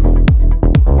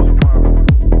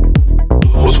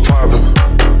 What's poppin'?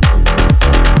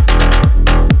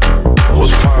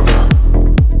 What's poppin'?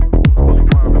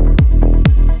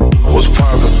 What's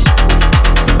poppin'?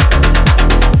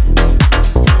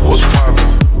 What's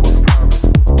poppin'?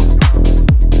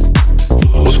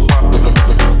 What's poppin'?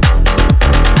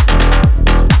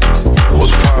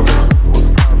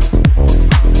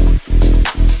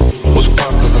 What's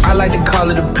poppin'? I like to call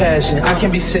it a passion. I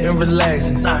can't be sitting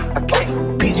relaxing. Nah, I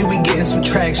can't. PG, we getting some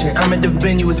traction. I'm at the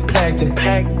venue, it's packed in.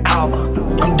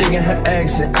 I'm digging her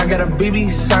accent. I got a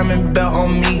BB Simon belt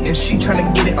on me, and she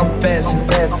tryna get it unfastened.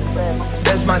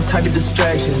 That's my type of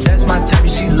distraction. That's my type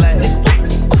of she Latin.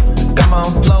 Got my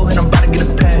own flow, and I'm about to get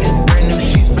a patent. Brand new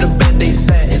sheets for the bed, they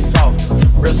satin. Soft,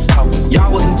 real soft.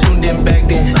 Y'all wasn't tuned in back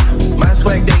then. My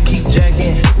swag, they keep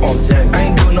jacking. I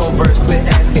ain't doing no verse, quit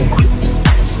asking.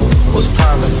 What's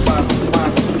poppin'?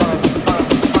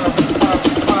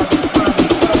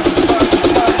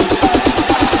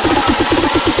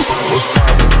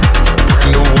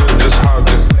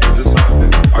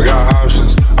 I got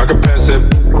options, I can pass that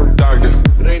doctor.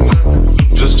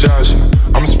 Just joshing,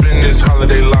 I'm spending this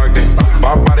holiday locked in.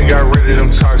 My body got rid of them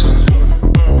toxins.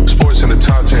 Sports in the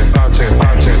top 10, top 10,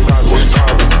 top 10, top 10. What's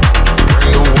poppin'?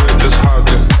 Brand new whip, just hopped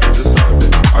in.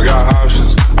 I got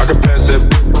options, I can pass that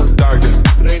doctor.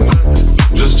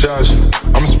 Just joshing,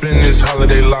 I'm spending this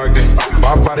holiday locked in.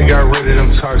 My body got rid of them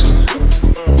toxins.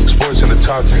 Sports in the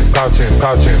top 10, top 10,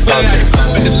 top 10, top 10.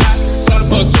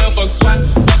 Fuck 12, fuck swat,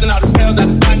 busting all the pills out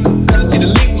the pocket. I just see the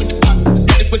link with the box,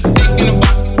 they put the stick in the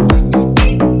box.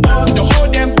 The whole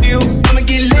damn seal, I'ma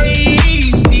get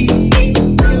lazy.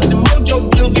 The mojo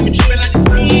blue, give me trippin' like the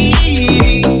free.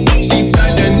 She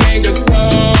said the nigga so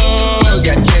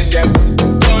got cash that.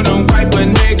 Told him wipe a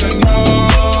nigga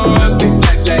nose, they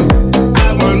sex like.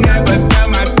 I won't never sell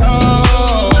my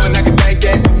soul, and I can take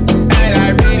that. And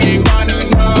I really wanna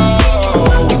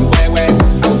know. Where,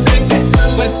 I was sick that,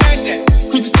 what's that?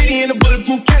 In a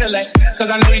bulletproof Cadillac, cause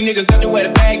I know these niggas up to where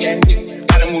the bag at.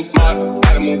 Gotta move smart,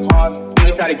 gotta move hard.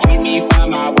 Nigga try to keep me from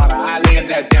my water. I lay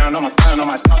his ass down on my son, on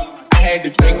my tongue. I had the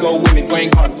Draco with me, Dwayne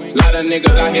Carter. Lot of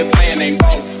niggas out here playing, they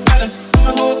ball. Gotta put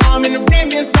my whole arm in the rim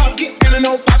and stop. And I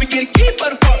know Bobby get a key for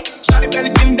the fuck. Shotty better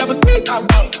skin double C's, I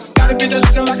walk. Got a bitch that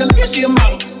looking like a little, she a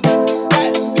model.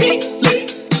 That pink slip,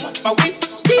 my weed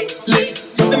speed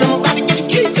list. Something on my body, get the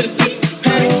key to the seat.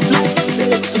 Panic, like,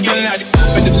 I'm getting out of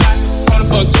the lot.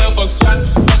 Fuck 12, fuck swat,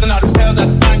 busting all the pills out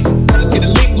the box. I just get a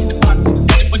link with the box,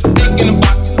 they put the stick in the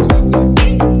box.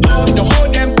 The whole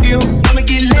damn seal, I'ma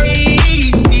get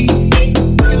lazy.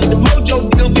 The mojo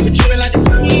deal, give it trippin' like the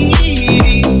free.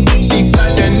 She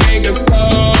said that nigga so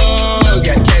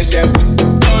got cash that.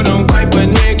 Told him wipe a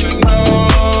nigga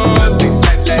nose, they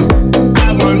sex like.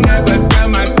 I won't never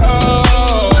sell my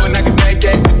soul, and I can make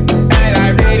that. And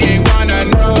I really wanna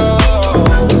know.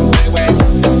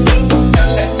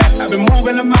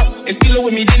 Moving them out and steal it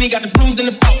with me, then he got the blues in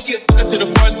the pouch. Took her to the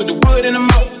forest, put the wood in the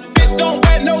mouth. Bitch, don't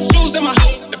wear no shoes in my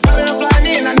house. The problem I'm flying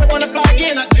in, I don't wanna fly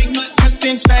again. I take my chest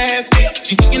in traffic.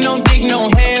 She singing no dick, no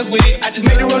hands with it. I just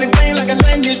made her roll it plain like I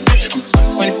land this bitch. I'm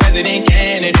 20 president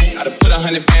candidate. I done put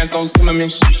 100 bands on Zimmerman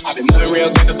shit. I been moving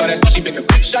real good, so that's why she pick a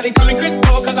fish. Shawty calling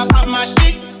Crystal, cause I pop my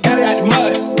shit. Got it out the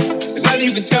mud, there's nothing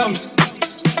you can tell me.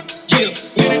 Yeah,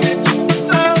 with it.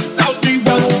 South Street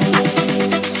brother.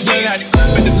 Yeah, I did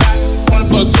with the lot.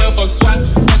 Fuck 12, fuck swat,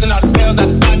 busting all the pills out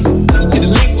the box. I just get a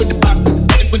link with the box,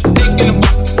 they put the stick in the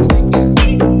box.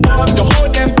 The whole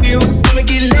damn seal, I'ma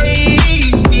get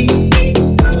lazy.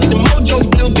 The mojo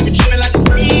blue, give me trippin' like the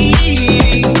free.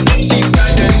 She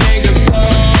said that nigga so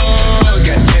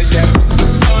got cash that.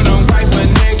 Told him wipe a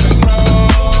nigga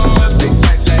nose, they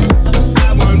sex like.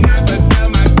 I won't never sell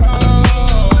my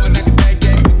soul, and I can take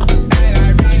that. And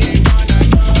I really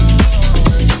wanna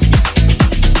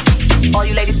know. All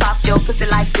you ladies pop your pussy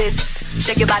like this.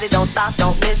 Shake your body, don't stop,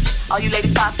 don't miss. All you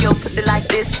ladies pop your pussy like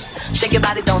this. Shake your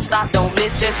body, don't stop, don't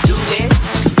miss. Just do it,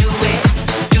 do it,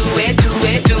 do it, do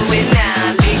it, do it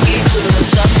now. Lick it good,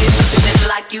 stuff it just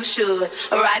like you should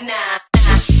right now.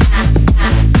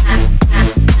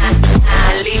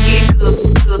 Lick it good,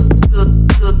 good, good,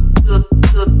 good, good,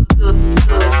 good, good,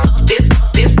 good. So this,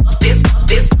 this, this,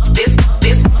 this, this,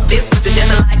 this, this, pussy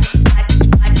just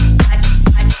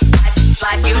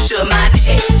like you should. My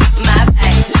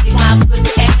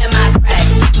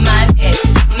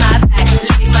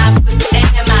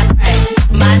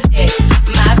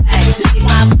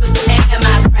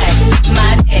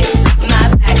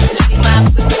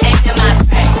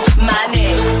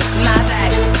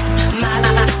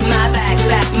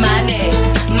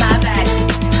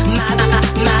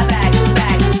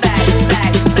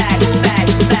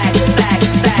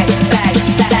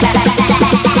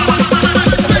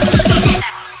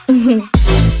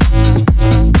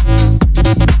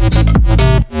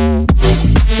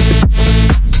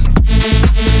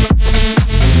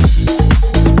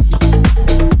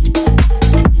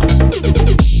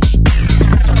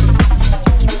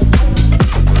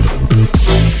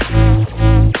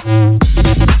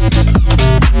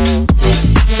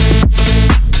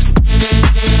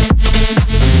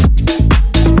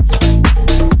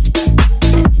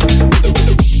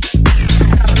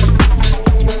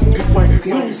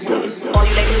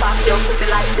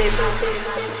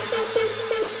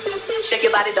Shake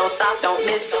your body, don't stop, don't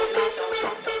miss.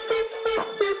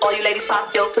 All you ladies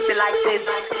pop your pussy like this.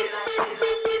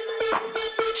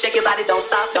 Shake your body, don't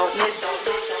stop, don't miss.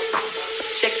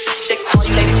 Shake, shake, all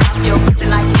you ladies pop your pussy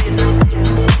like this.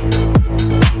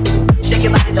 Shake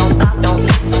your body, don't stop, don't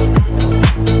miss.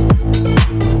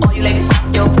 All you ladies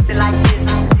pop your pussy like this.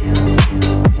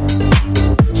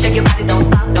 Shake your body, don't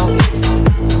stop, don't miss.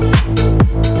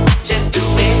 Just do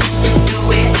it,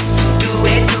 do it, do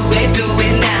it, do it, do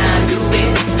it now. Do it,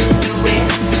 do it,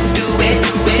 do it,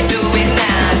 do it, do it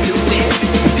now. Do it,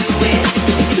 do it,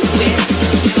 do it,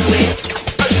 do it.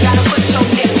 First you gotta put your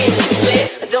neck into it.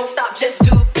 Don't stop, just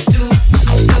do it, do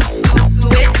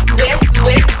it,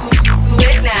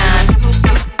 now.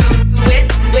 Do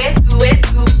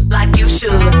it, like you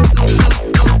should. Do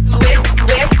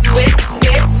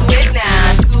it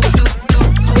now. Do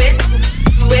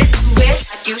it,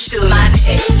 like you should. My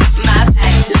neck, my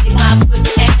back, lick my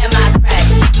pussy and my crack.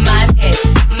 My neck,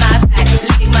 my back,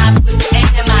 lick my pussy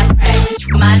and my crack.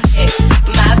 My neck,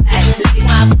 my back, lick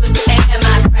my pussy and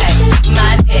my crack. My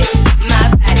neck, my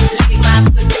back, lick my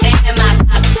pussy and my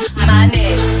crack. My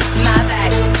neck, my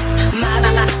back, my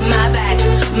back,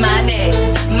 my neck,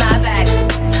 my back,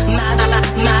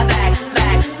 my back, back.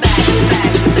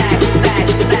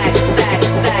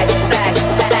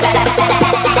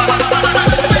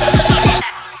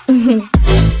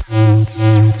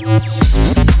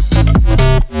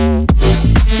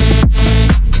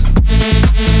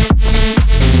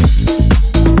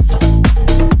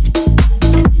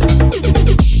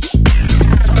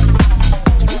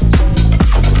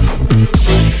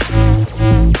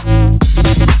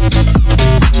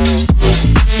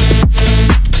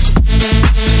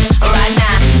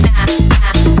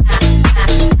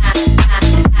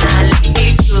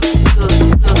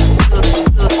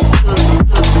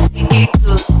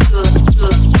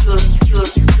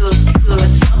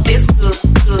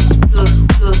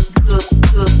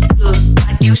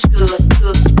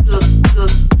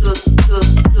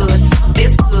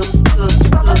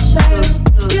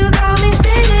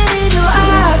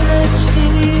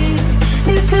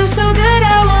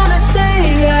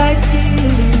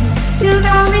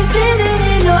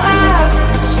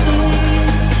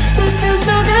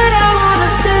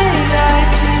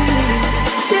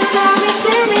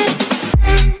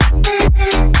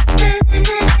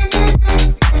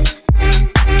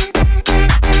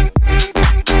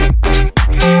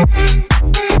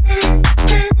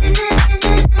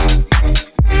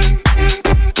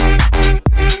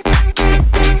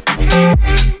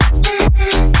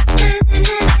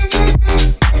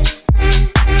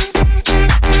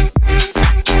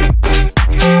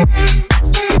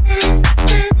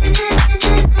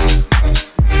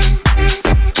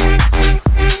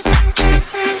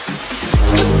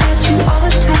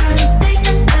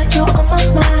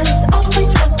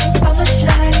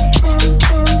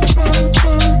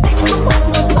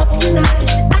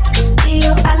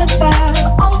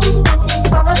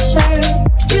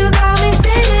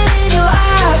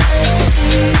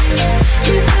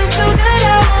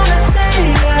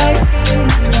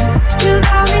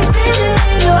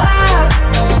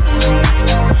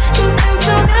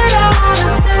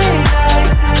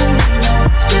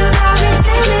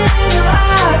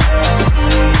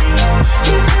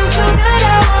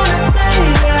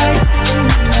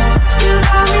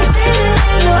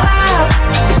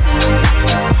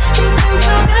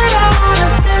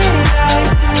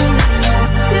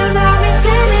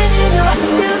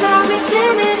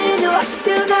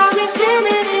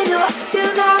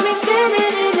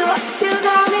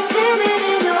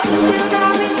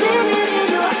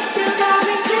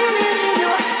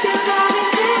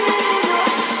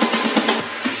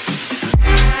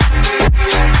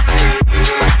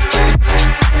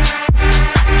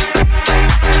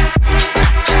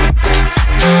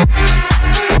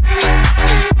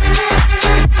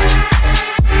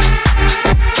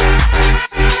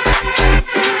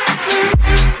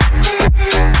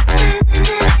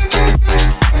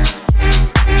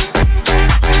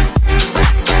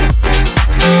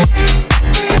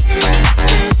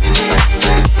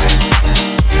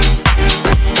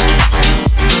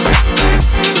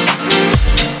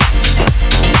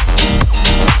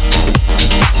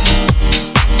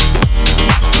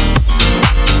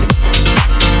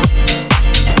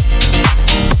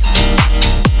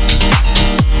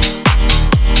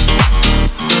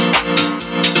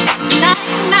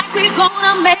 we're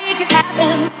gonna make it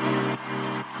happen.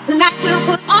 Tonight we'll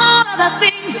put all other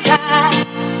things aside.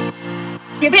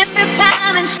 Give it this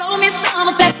time and show me some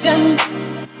affection.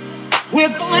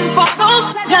 We're going for those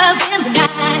pleasures in the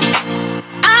night.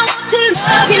 I want to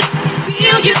love you,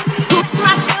 feel you, put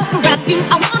myself around you.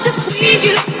 I want to squeeze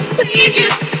you, please you.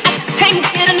 I just can't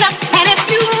get enough. And if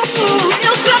you move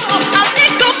real slow, I'll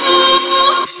let go.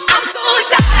 I'm so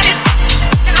excited,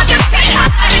 and I just can't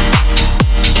hide it.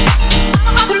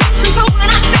 I'm about to lose control,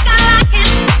 and I think I like it.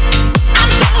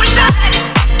 I'm so excited,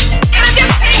 and I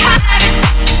just can't hide it.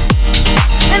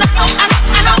 And I know,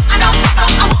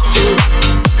 I want you.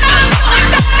 I'm so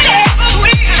excited, oh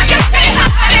yeah, I just can't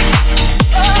hide it.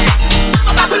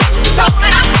 I'm about to lose control,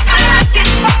 and I think I like it.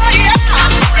 Oh yeah,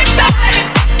 I'm so excited,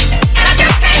 and I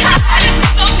just can't hide it.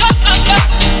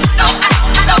 No,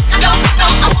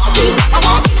 I want you, I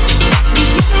want you. We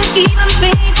shouldn't even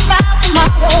think about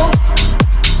tomorrow.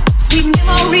 Sweet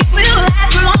memories will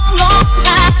last a long, long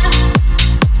time.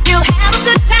 We'll have a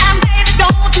good time, baby,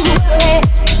 don't you worry.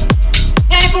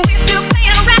 And if we're still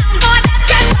playing around, boy, that's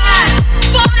just fine.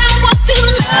 Boy, I want to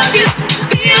love you,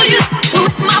 feel you,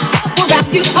 put myself around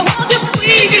you. I want to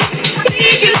squeeze you,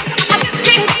 please you. I just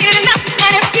can't get enough.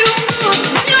 And if you move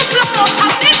real slow,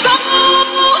 I'll let go.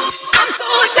 I'm so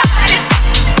excited,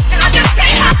 and I just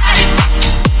can't hide it.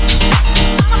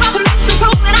 I'm about to lose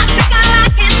control, and I think I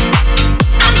like it.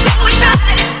 I'm so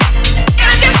excited, and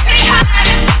I just can't hide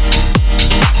it.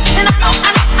 And I know,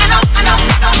 I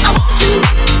want you.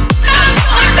 I'm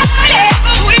so excited,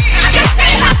 oh yeah, I just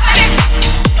can't hide it.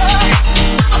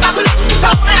 I'm about to lose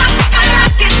control, and I think I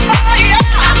like it. Oh yeah,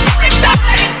 I'm so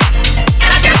excited,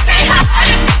 and I just can't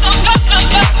hide it. I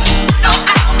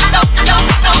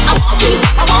want you,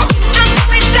 I want you. I'm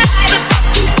so excited,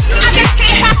 I just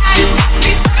can't hide it.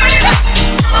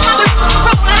 I'm about to lose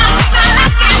control, and I think I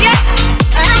like it. Yeah,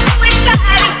 I'm so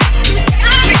excited.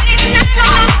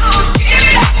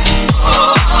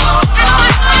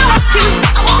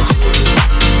 I want you.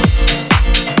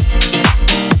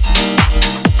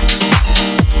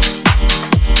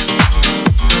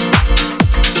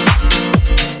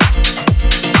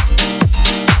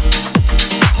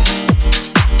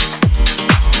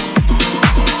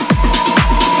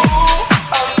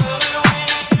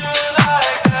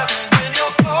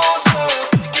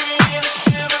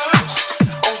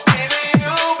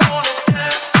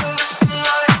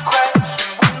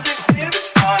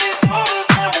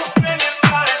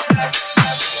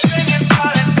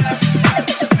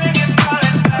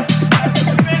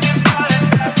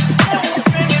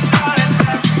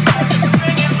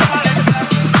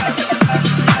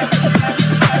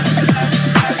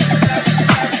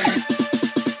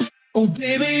 Oh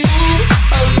baby, I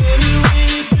love you when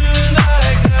you do it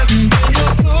like that. And when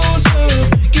you're closer,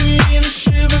 give me the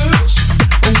shivers.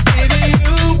 Oh baby,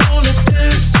 you wanna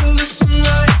dance till the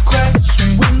sunlight cracks.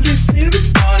 And when they say the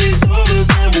party's over,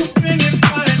 then we'll bring it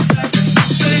right back. And you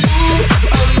say, ooh,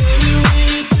 I love you when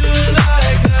you do it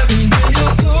like that. And when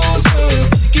you're closer,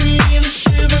 give me the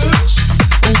shivers.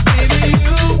 Oh baby,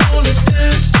 you wanna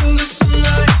dance till the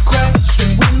sunlight cracks.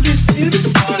 And when they say the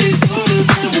party's over,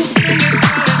 then we'll bring it right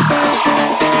back.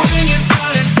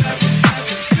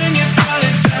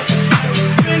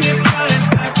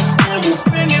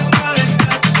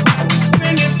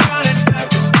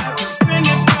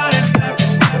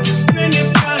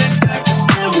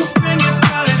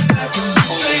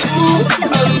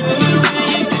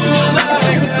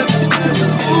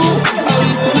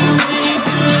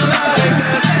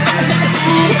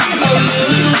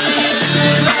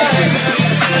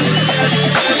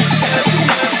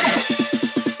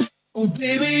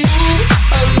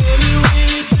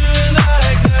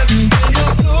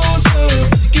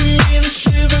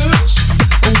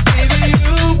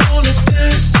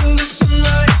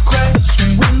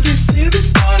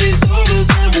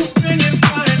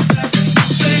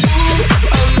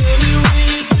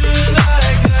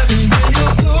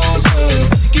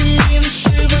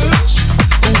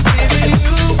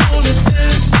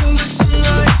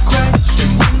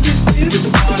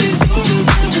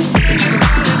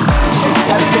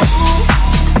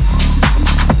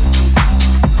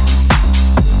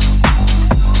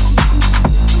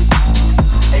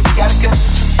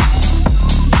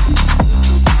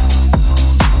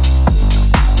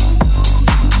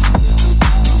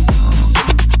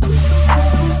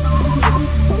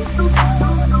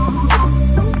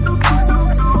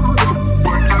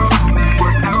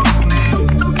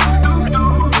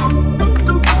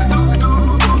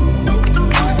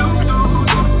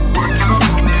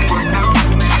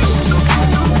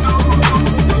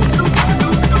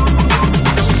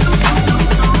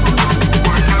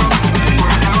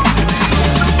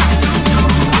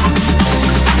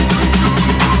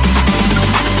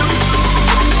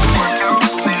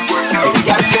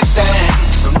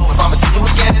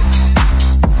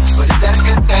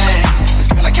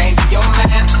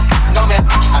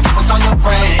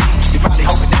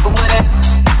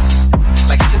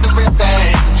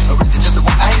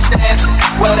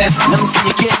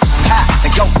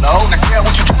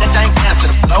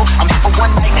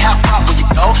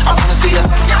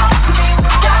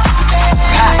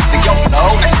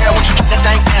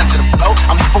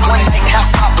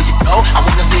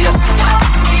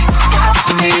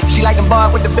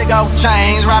 with the big old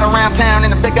chains, ride around town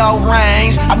in the big old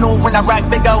range. I knew when I rock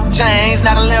big old chains,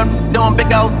 not a little doing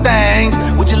big old things.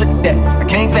 Would you look at that? I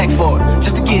came back for it,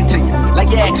 just to get to you, like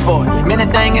you asked for it. Man,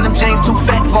 that thing in them jeans too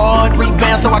fat for it.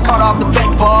 Rebound, so I caught off the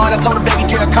backboard. I told her, baby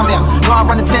girl, come here. Know I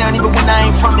run the town even when I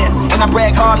ain't from there. And I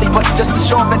brag hardly, but just to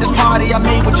show up at this party I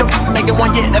made with your making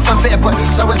one yet, that's unfair, but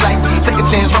so is life. Take a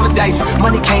chance, roll the dice.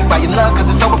 Money can't buy your love, cause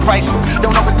it's overpriced.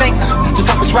 Don't overthink, just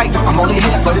hope it's right. I'm only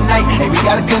here for the night, and we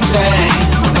got a good thing.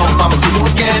 Don't know if I'ma see you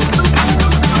again,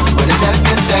 but is that a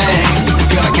good thing?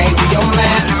 Girl, I can't be your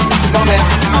man. No man,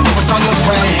 I know what's on your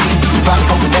brain. You probably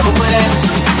hope it never would end.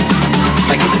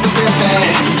 Like, is it the real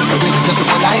thing, or is it just a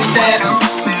one night stand?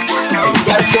 Hey, we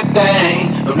got a good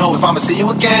thing. Don't know if I'ma see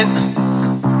you again,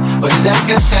 but is that a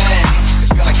good thing?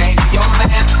 Cause girl, I can't be your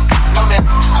man. No man,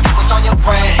 I know what's on your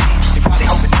brain. You probably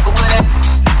hope it never would end.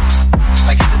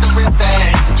 Like, is it the real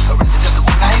thing, or is it just a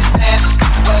one night stand?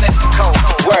 Well, that's the code.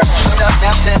 Word. Straight up,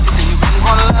 now tell me, do you really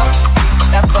wanna love me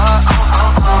forever?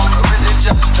 Or is it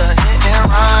just a hit and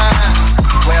run?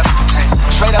 Well, hey,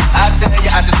 straight up, I tell you,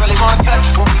 I just really wanna cut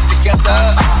when we together.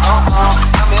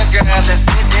 Come here, girl, let's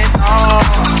get it on.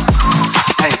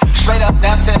 Hey, straight up,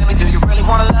 now tell me, do you really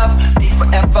wanna love me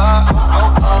forever?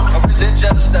 Or is it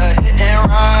just a hit and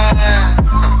run?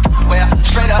 Well,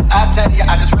 straight up, I tell you,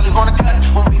 I just really wanna cut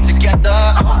when we together.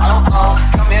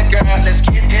 Come here, girl, let's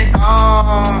get it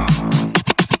on.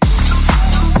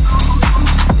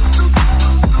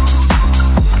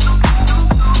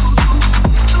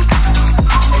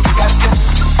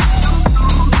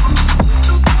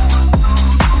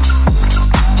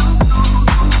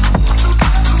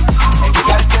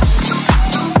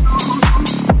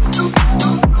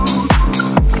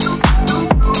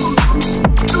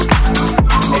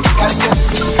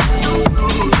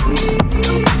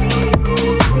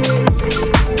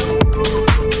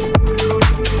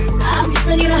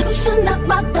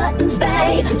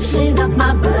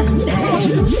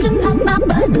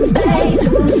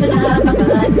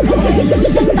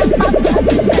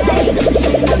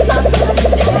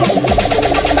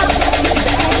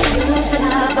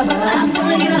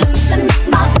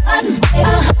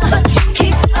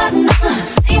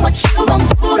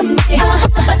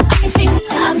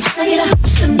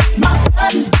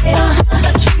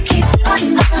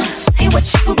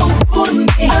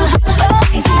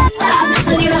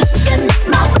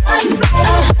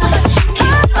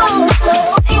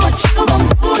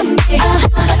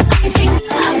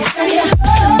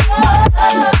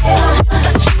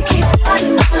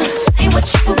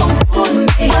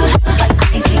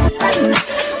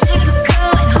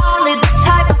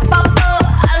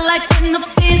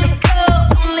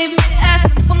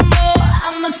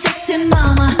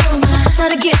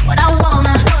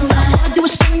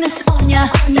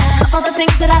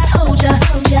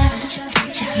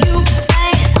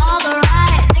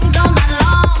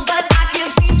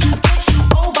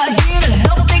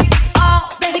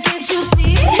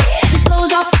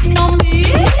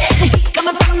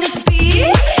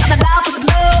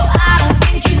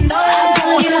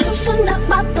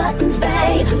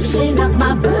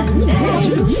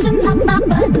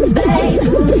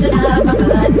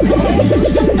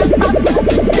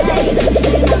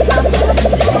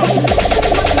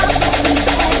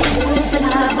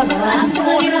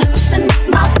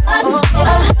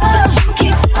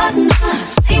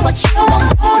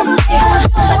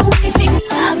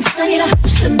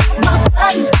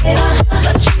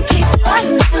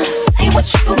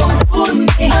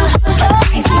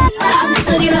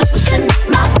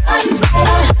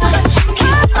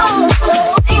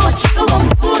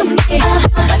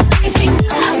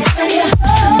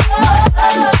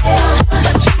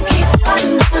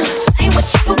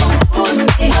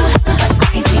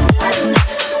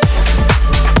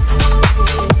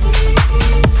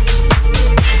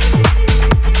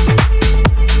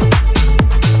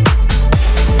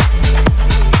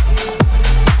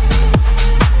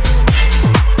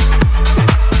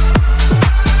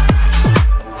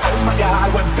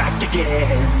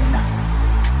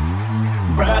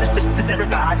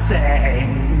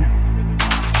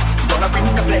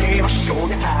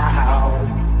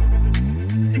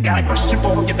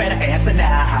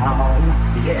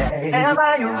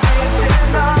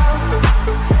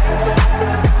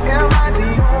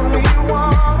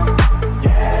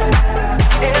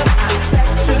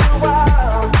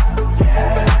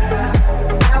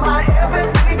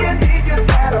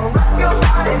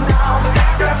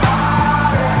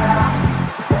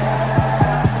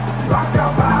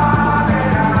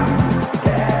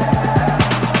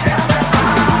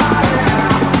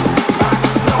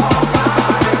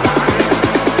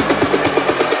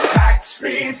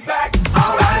 Back,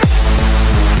 alright.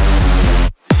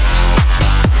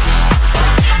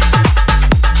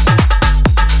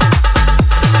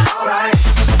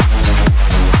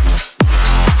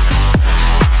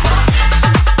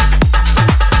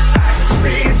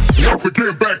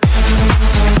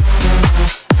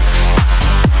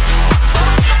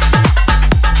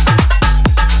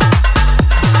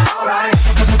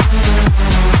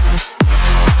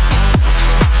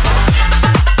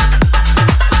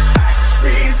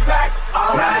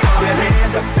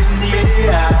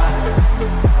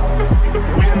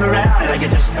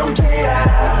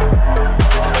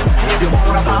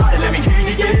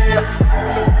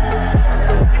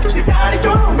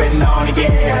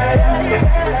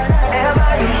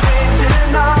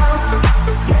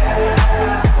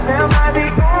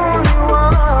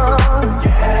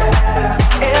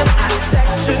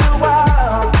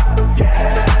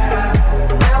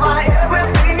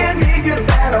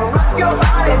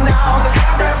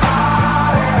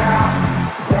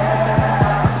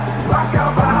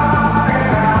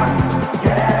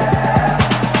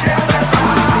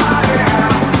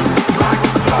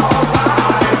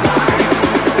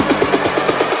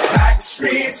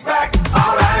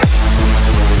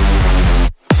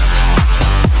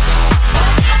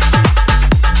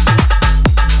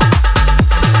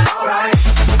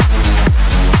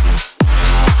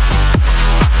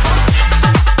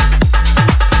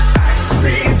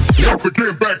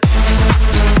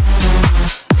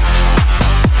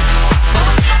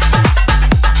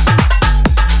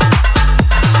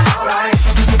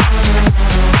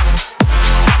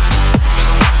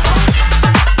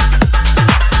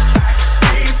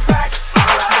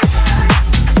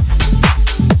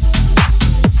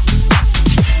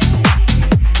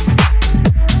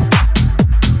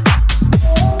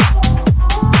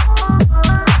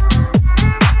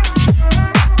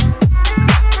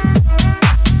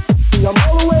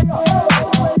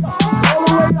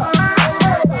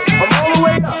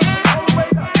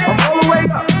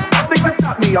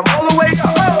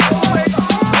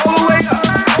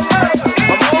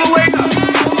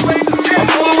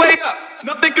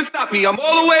 me, I'm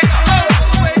all the way up.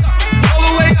 All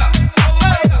the way up.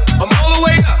 I'm all the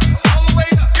way up.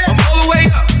 I'm all the way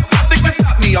up. Nothing can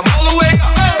stop me, I'm all the way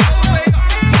up.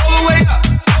 All the way up.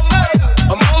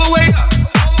 I'm all the way up.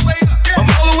 I'm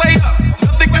all the way up.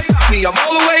 Nothing can stop me, I'm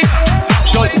all the way up.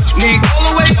 Show you what you need, all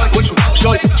the way up. What you want,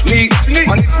 show you what you need.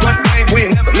 My niggas run the game, we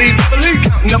ain't never leave.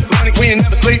 Counting up some money, we ain't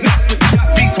never sleep.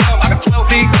 Got feet 12, I got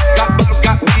 12 feet. Got bottles,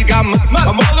 got weed, got money.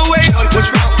 I'm all the way up. What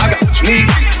you want, I got what you need.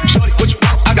 Show you what you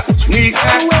want, I got what you need. All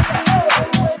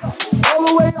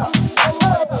the way up.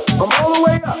 I'm all the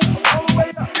way up.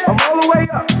 I'm all the way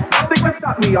up. Nothing can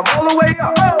stop me, I'm all the way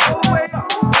up.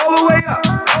 All the way up.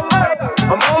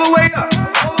 I'm all the way up.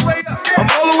 I'm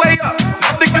all the way up.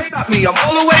 Nothing can stop me, I'm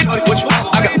all the way up. What you want,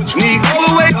 I got what you need. All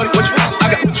the way up. What you want, I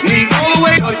got what you need. All the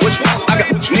way up. What you want, I got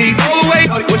what you need. All the way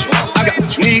up. What you want, I got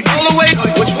what you need. All the way up.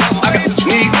 What you want, I got what you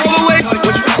need. All the way up.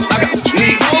 What you want, I got what you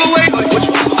need. All the way up. What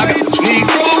you want, I got what you need.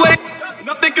 All the way.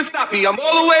 Nothing can stop me, I'm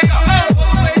all the way up.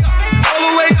 All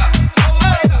the way up.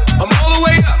 I'm all the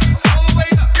way up.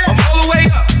 I'm all the way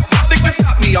up. Nothing can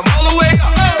stop me, I'm all the way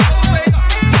up.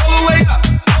 All the way up.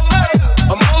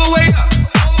 I'm all the way up.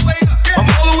 I'm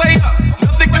all the way up.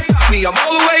 Nothing can stop me, I'm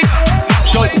all the way up.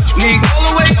 Show you what you need. All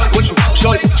the way up. What you want,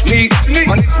 show you what you need.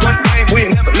 My niggas run the game, we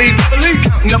ain't never leave.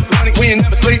 Counting up some money, we ain't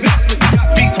never sleep.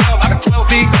 Got feet 12, I got 12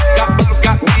 feet. Got bottles,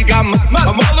 got weed, got money.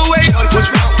 I'm all the way up. What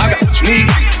you want, I got what you need.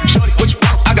 Show you what you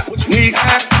want, I got what you need. I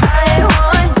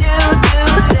want you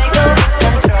to take over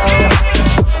control.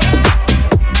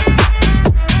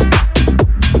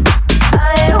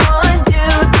 I want you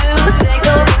to take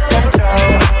over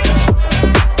control.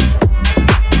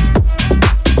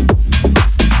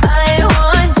 I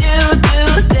want you to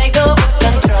take over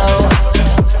control.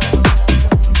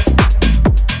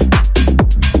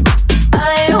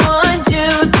 I want you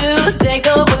to take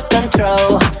over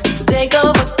control. Take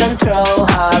over control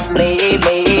of me.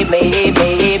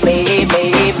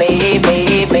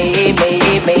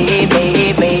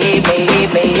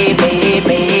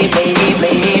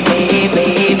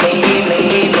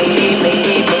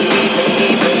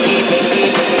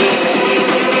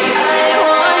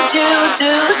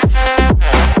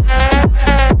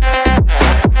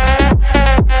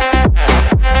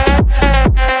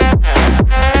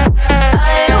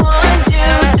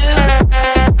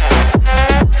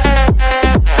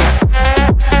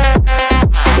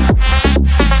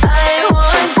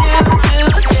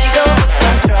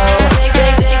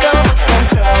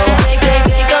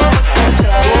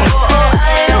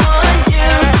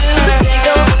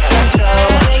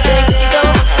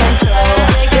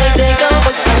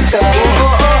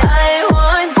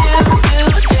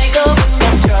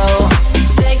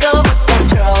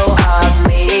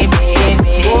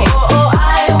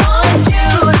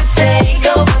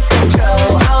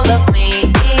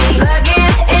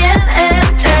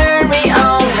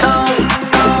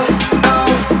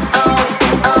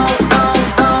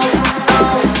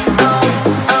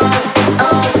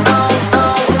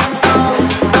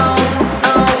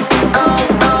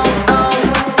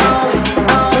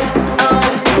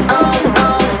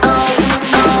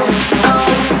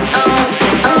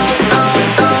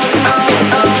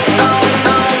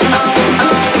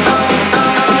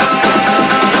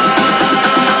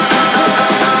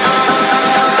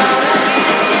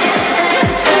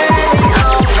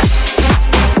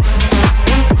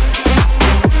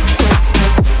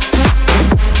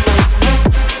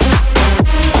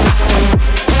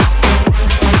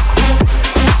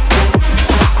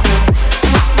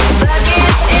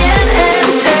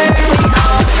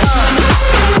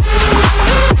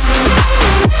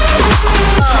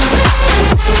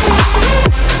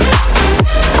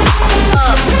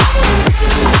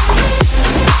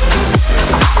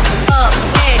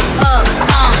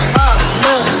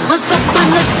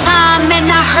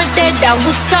 I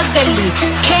was ugly.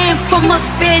 Came from a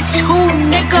bitch who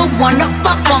nigga wanna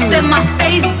fuck on me. I said my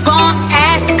face bomb,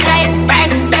 ass tight,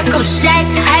 racks back up shack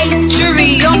height,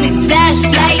 jury on me,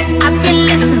 flashlight. I've been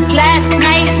listening since last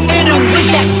night. Hit 'em with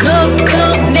that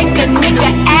good, make a nigga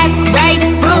act right.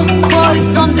 Broke boys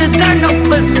don't deserve no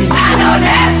pussy. I know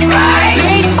that's right.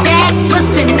 Big bag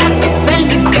pussy, not the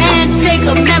belly band. Take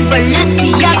a man,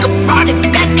 Balenciaga brought it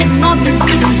back and all these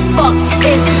bitches fuck.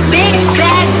 It's big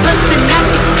bag pussy, not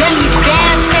the belly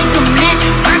band. Take a man,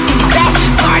 working back,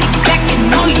 party back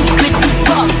and all you bitches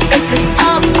fuck. If it's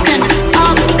up, then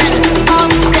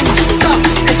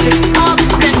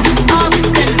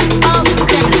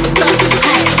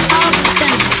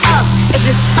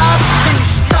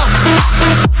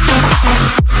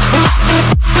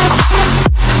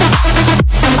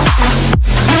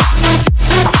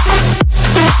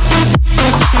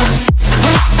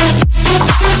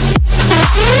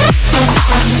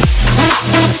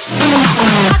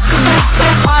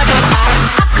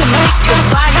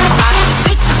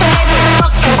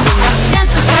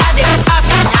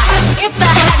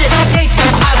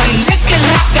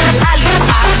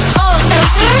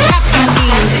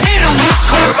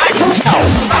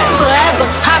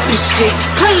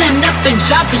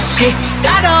shit.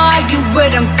 Gotta argue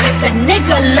with him, cause a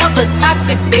nigga love a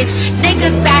toxic bitch.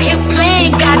 Niggas out here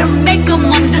playing, gotta make them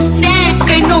understand.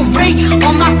 Ain't no ring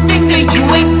on my finger, you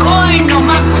ain't calling on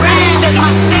my grand. Cause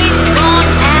my face on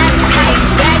ass tight,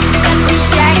 back stuck on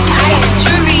shack height.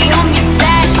 Jury on me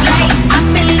flashlight, I've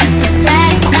been listening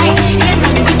last night. And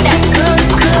I'm with that good,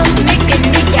 make a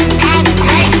nigga act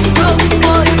right. Broke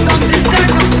boys don't deserve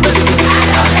no pussy, I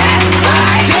know that's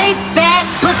right. Big bag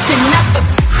pussy, not the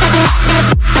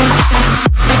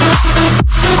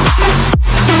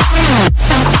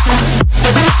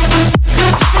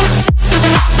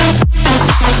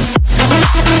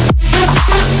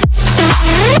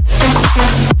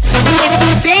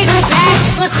big bag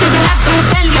pussy, not the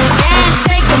belly band.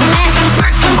 Take a man,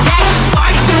 working back,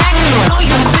 party back, and all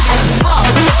you bitches fall.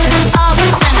 It's up,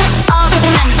 then it's up,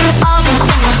 then it's up,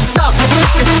 then it's stuck.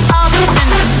 It's up, then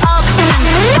it's up, then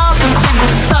it's up, then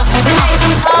it's stuck. Hey,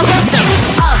 up, then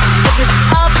it's up. If it's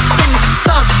up, then it's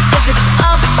stuck. If it's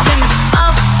up, then it's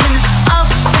up, then it's up,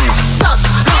 then it's stuck.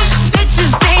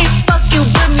 Bitches, they ain't fucking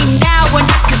with me now, and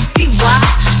I can see why.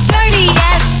 Dirty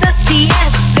ass, dusty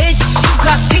ass, bitch, you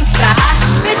got pink eye.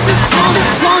 Bitches, wrong,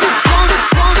 wrong, wrong,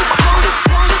 wrong, wrong,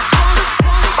 wrong.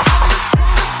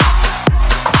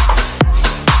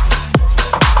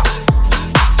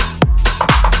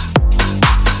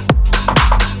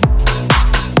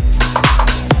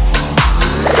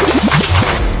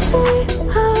 We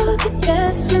hug and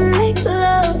yes, we make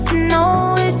love and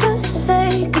always just say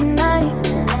goodnight.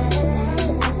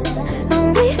 And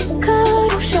we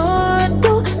cuddle, sure I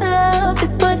do love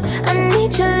it, but I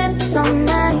need your lips all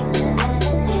night.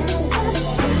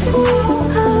 We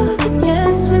hug and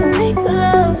yes, we make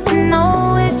love and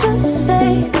always just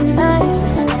say goodnight.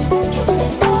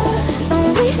 And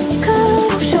we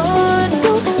cuddle, sure I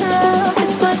do love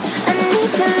it, but I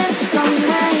need your lips all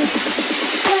night.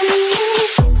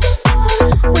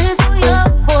 We're so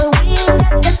young, boy, we ain't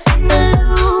got nothing to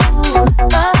lose.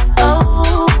 Oh,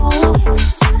 it's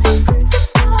just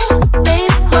principle.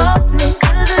 Baby, hold me,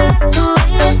 'cause I like the way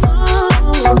you move.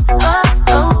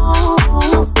 Oh,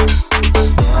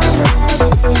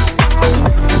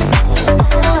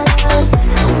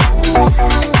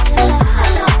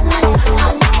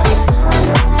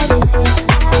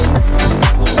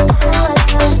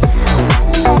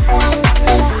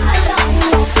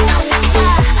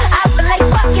 I feel like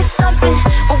fucking something,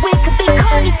 but we could be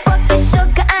corny, fucking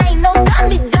sugar. I ain't no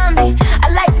dummy. I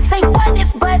like to say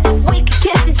but if we could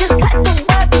kiss and just cut the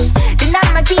rubbish, then I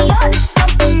might be honest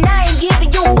something. I ain't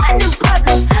giving you one in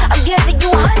public, I'm giving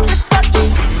you hundreds. Fuck it,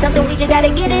 something we just gotta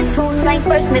get into. Same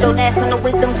first, middle, last on the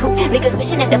wisdom tooth. Niggas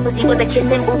wishing that the pussy was a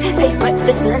kissing booth. Taste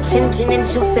breakfast, lunch, and gin and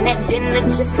juice, and at dinner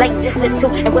just like this at two.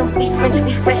 And when we French,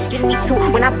 we fresh, give me two.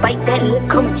 When I bite that lip,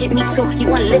 come get me two. You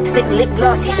want lipstick, lip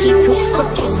gloss, hickeys too.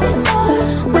 Kiss me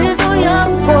more. We're so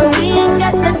young, boy, we ain't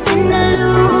got nothing to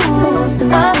lose.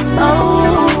 Oh,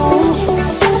 it's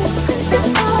just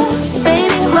principle.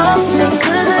 Baby, hold me,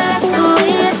 'cause I like the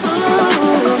way you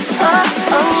move.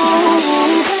 Oh,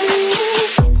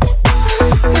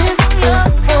 we're so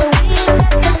young, boy, we ain't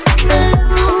got nothing to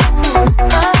lose.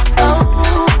 Oh,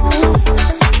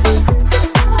 it's just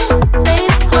principle.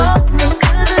 Baby, hold me,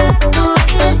 'cause I like the way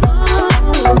you move.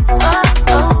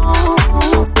 Oh,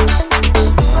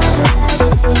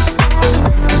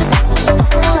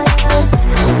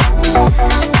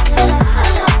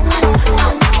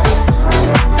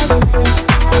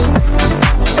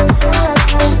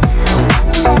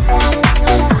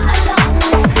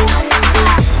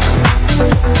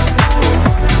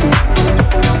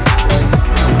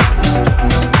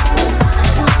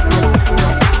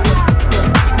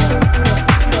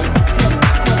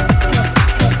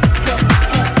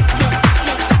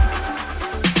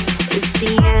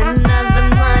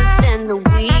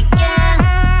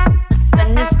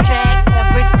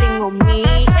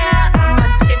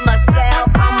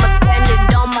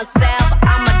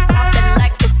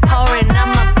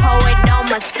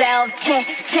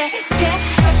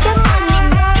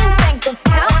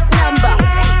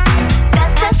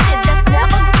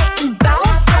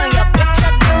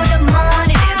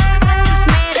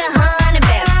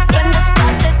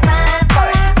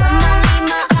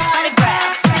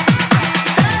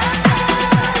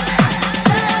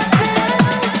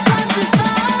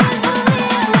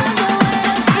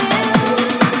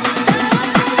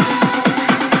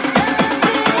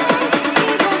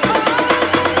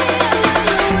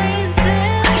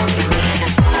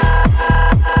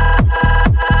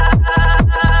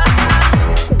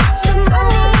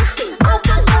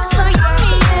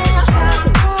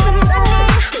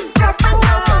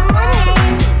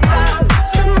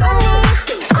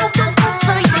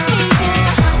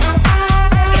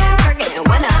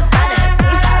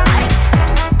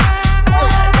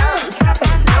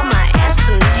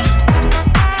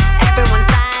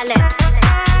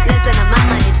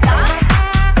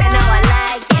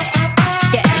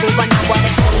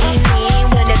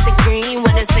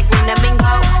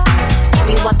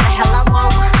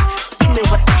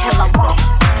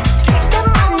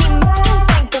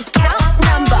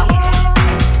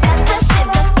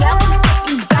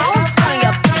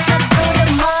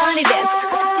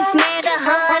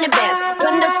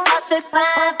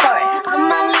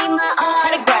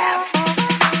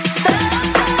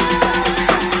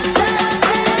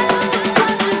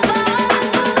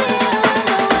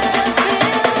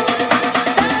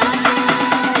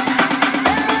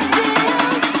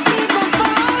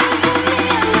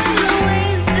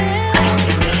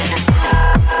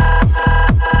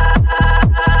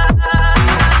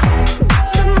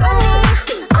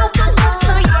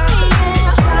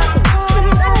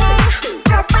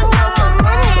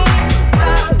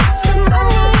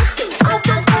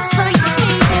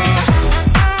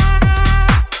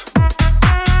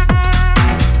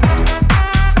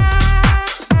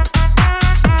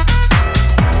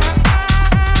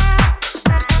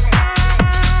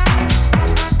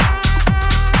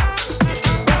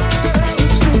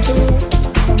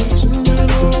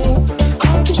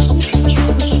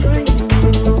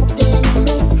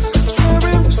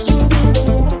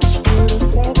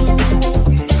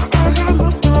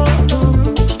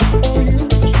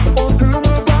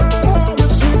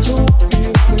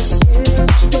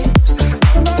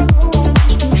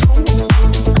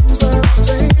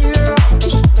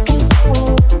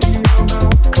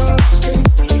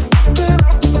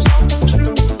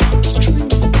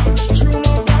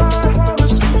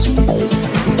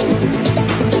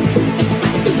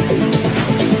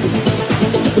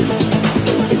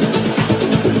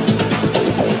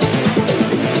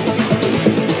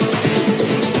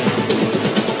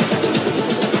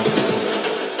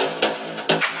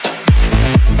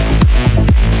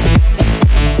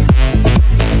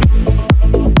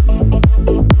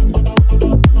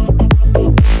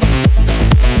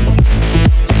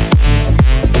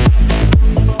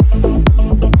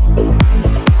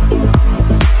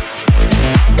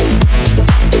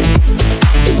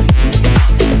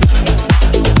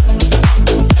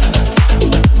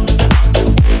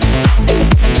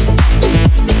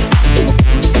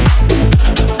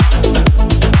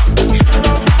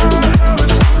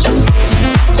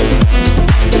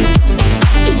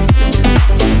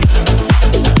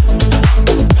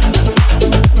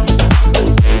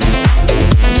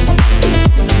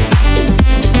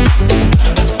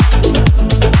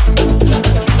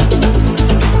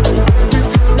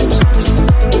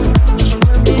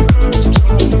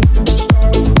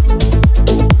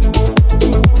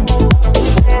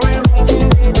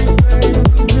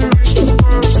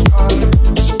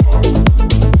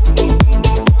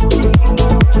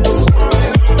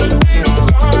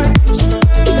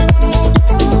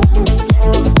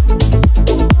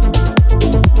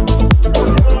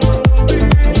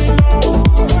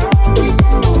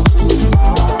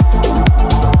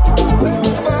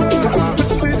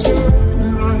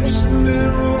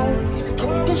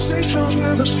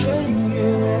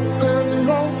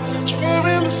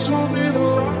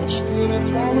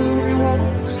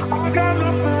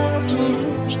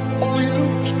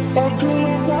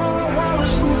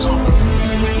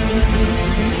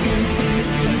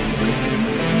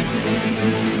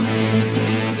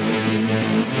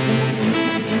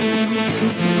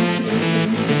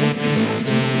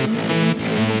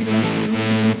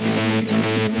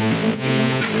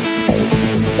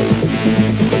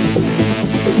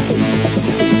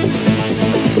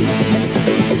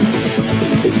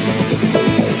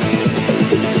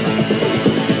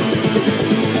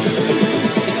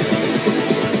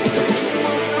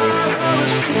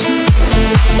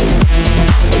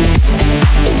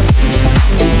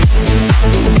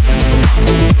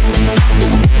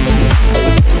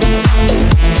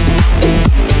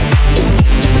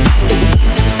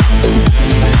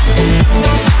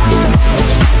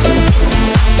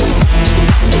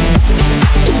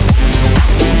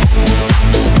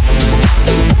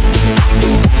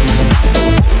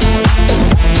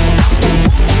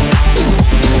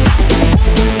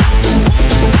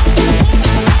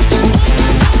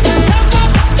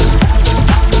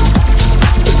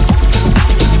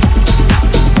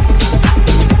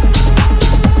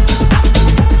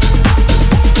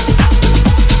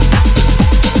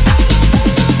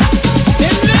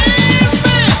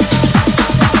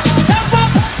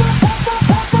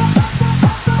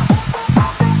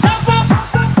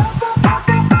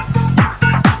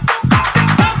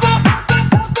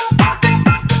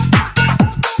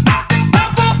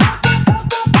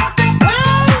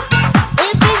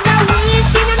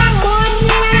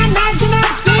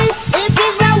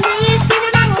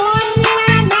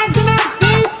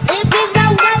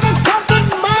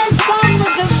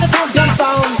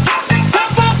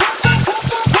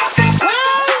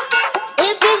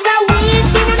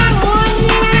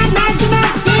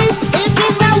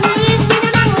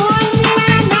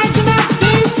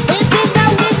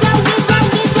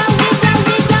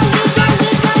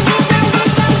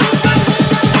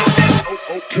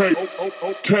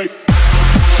 okay.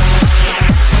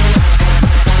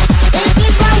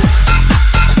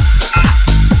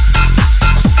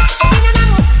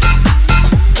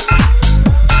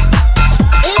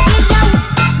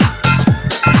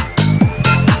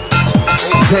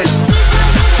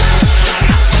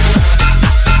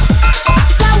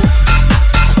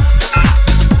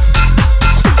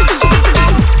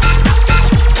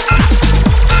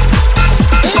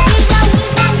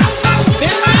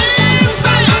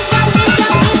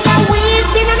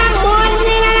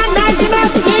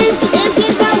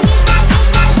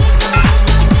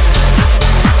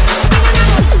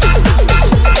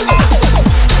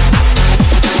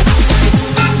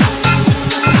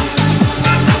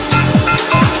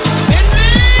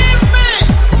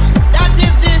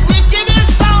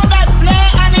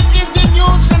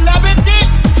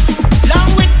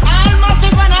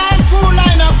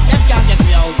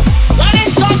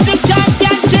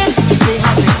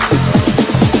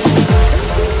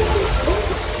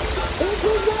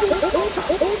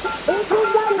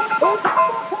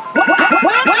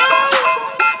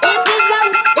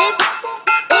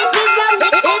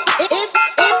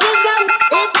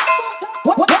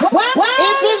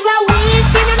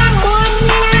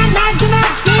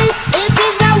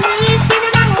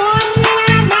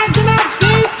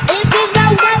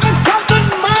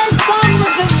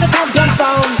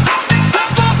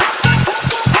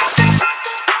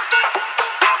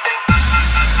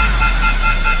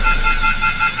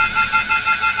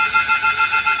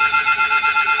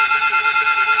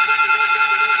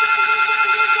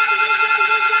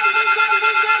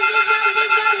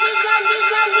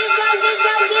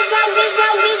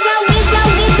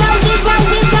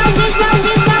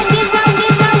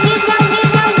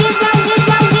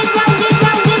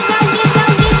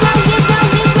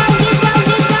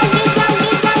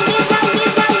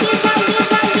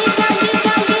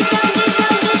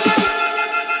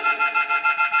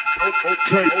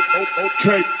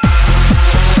 Okay.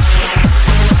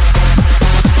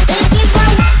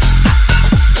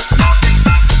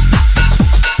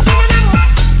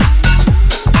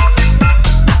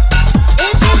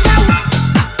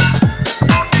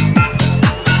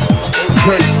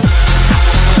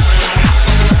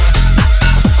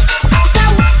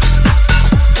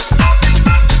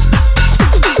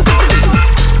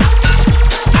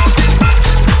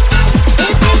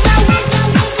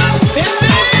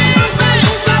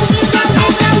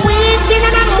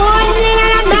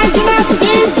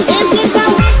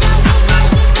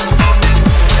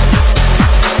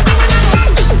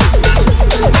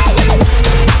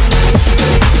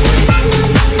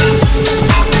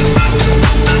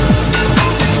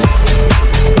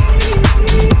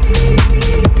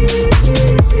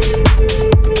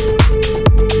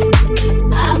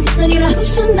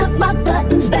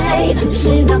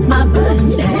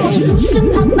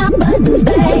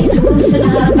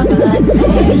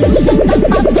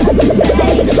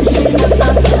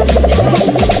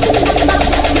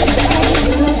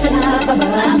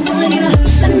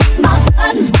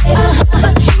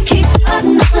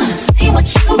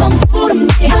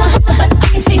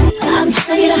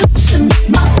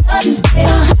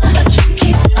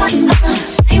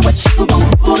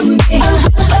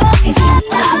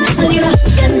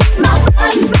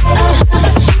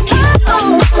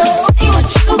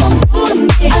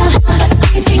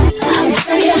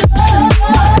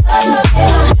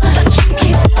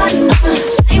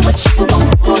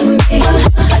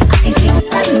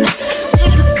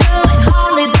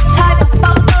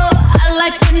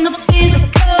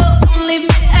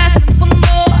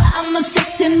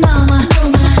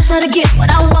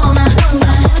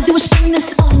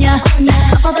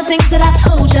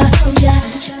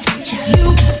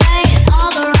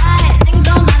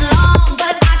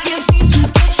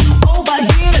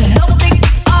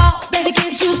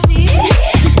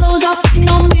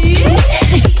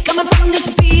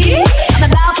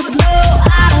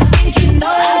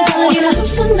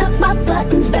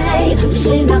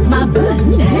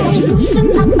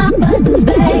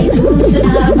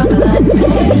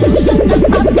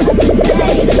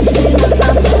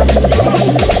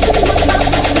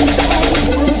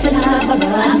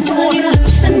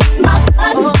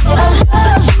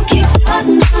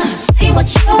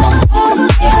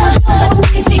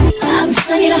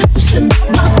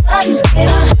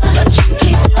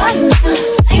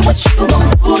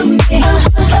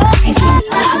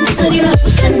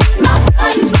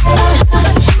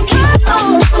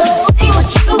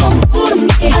 What you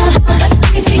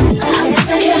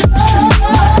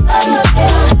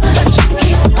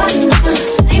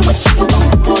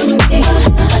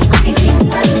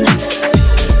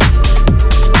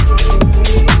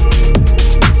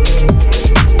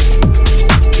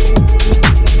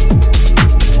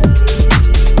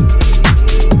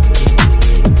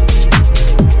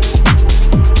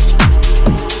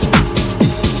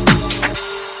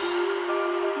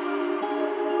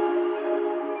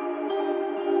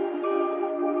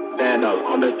Leno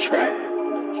on the track.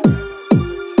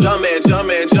 Jumpin',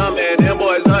 jumpin', jumpin', them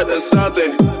boys up to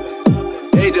something.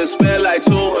 They just spent like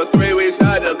 2 or 3 weeks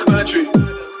out the country.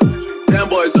 Them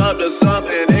boys up to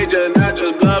something, they just not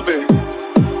just bluffing.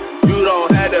 You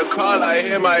don't have to call, I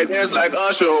hear my dance like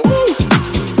Usher. Woo!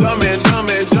 Jumpin',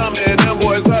 jumpin', jumpin', them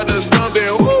boys up to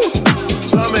something. Woo!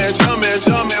 Jumpin', jumpin',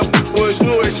 jumpin', what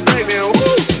you expecting?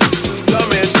 Woo!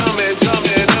 Jumpin', jumpin',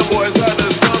 jumpin', them boys up to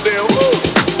something. Woo!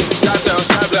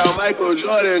 Shout out, Michael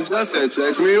Jordan just said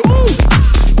text me. Woo!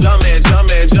 Jumpin',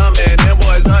 jumpin', jumpin', them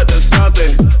boys up to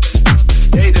something.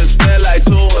 They just spent like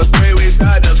 2 or 3 weeks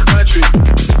out the country.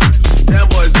 Them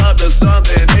boys up to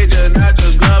something, they just not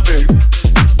just bluffing.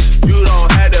 You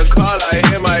don't have to call, I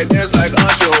hear my dance like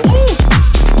Usher. Woo!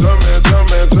 Jumpin',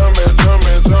 jumpin', jumpin',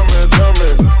 jumpin', jumpin',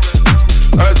 jumpin'.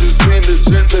 I just seen the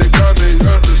jet take out, they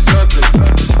up to something.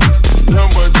 Them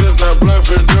boys just not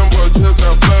bluffing, them boys just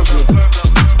not bluffing.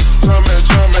 Jumpin',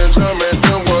 jumpin', jumpin',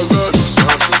 them boys up to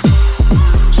something.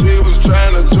 She was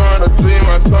trying to join the team,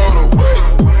 I told her wait.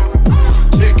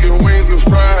 Chicken wings and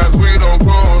fries, we don't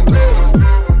go on dates.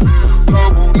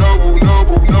 Noble, noble,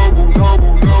 noble, noble,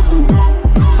 noble, noble.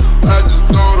 I just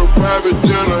throw the private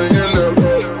dinner in the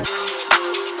bed.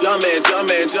 Jumpin',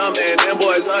 jumpin', jumpin', them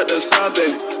boys up to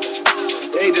something.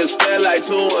 They just spent like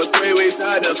 2 or 3 weeks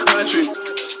out the country.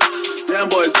 Them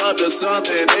boys up to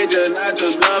something, they just not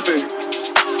just bluffing.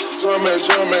 Jumpin',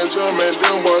 jumpin', jumpin',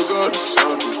 them boys up to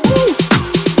something. Woo!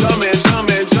 Jumpin',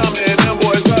 jumpin', jumpin', them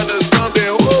boys up to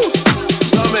something. Woo!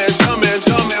 Jumpin', jumpin',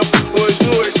 jumpin', what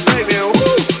you expecting? Woo!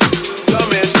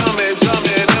 Jumpin', jumpin',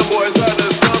 jumpin', them boys up to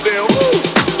something. Woo!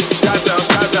 Shout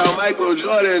out, Michael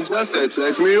Jordan just said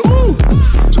text me. Woo!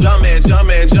 Jumpin',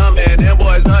 jumpin', jumpin', them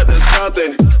boys up to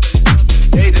something.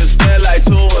 They just spent like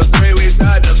 2 or 3 weeks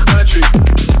out the country.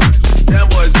 Them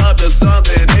boys up to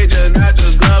something, they just not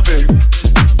just bluffing.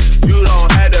 You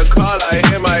don't have to call, I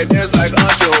hear my dance like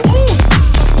Usher. Woo!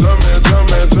 Jumpin',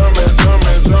 jumpin', jumpin',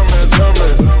 jumpin', jumpin',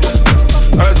 jumpin'.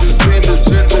 I just seen the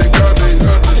jet take out, they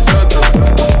up to something.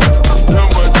 Them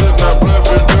boys just not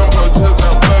bluffing, them boys just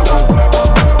not bluffing.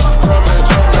 Jumpin',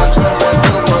 jumpin', jumpin',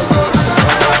 them boys up to something.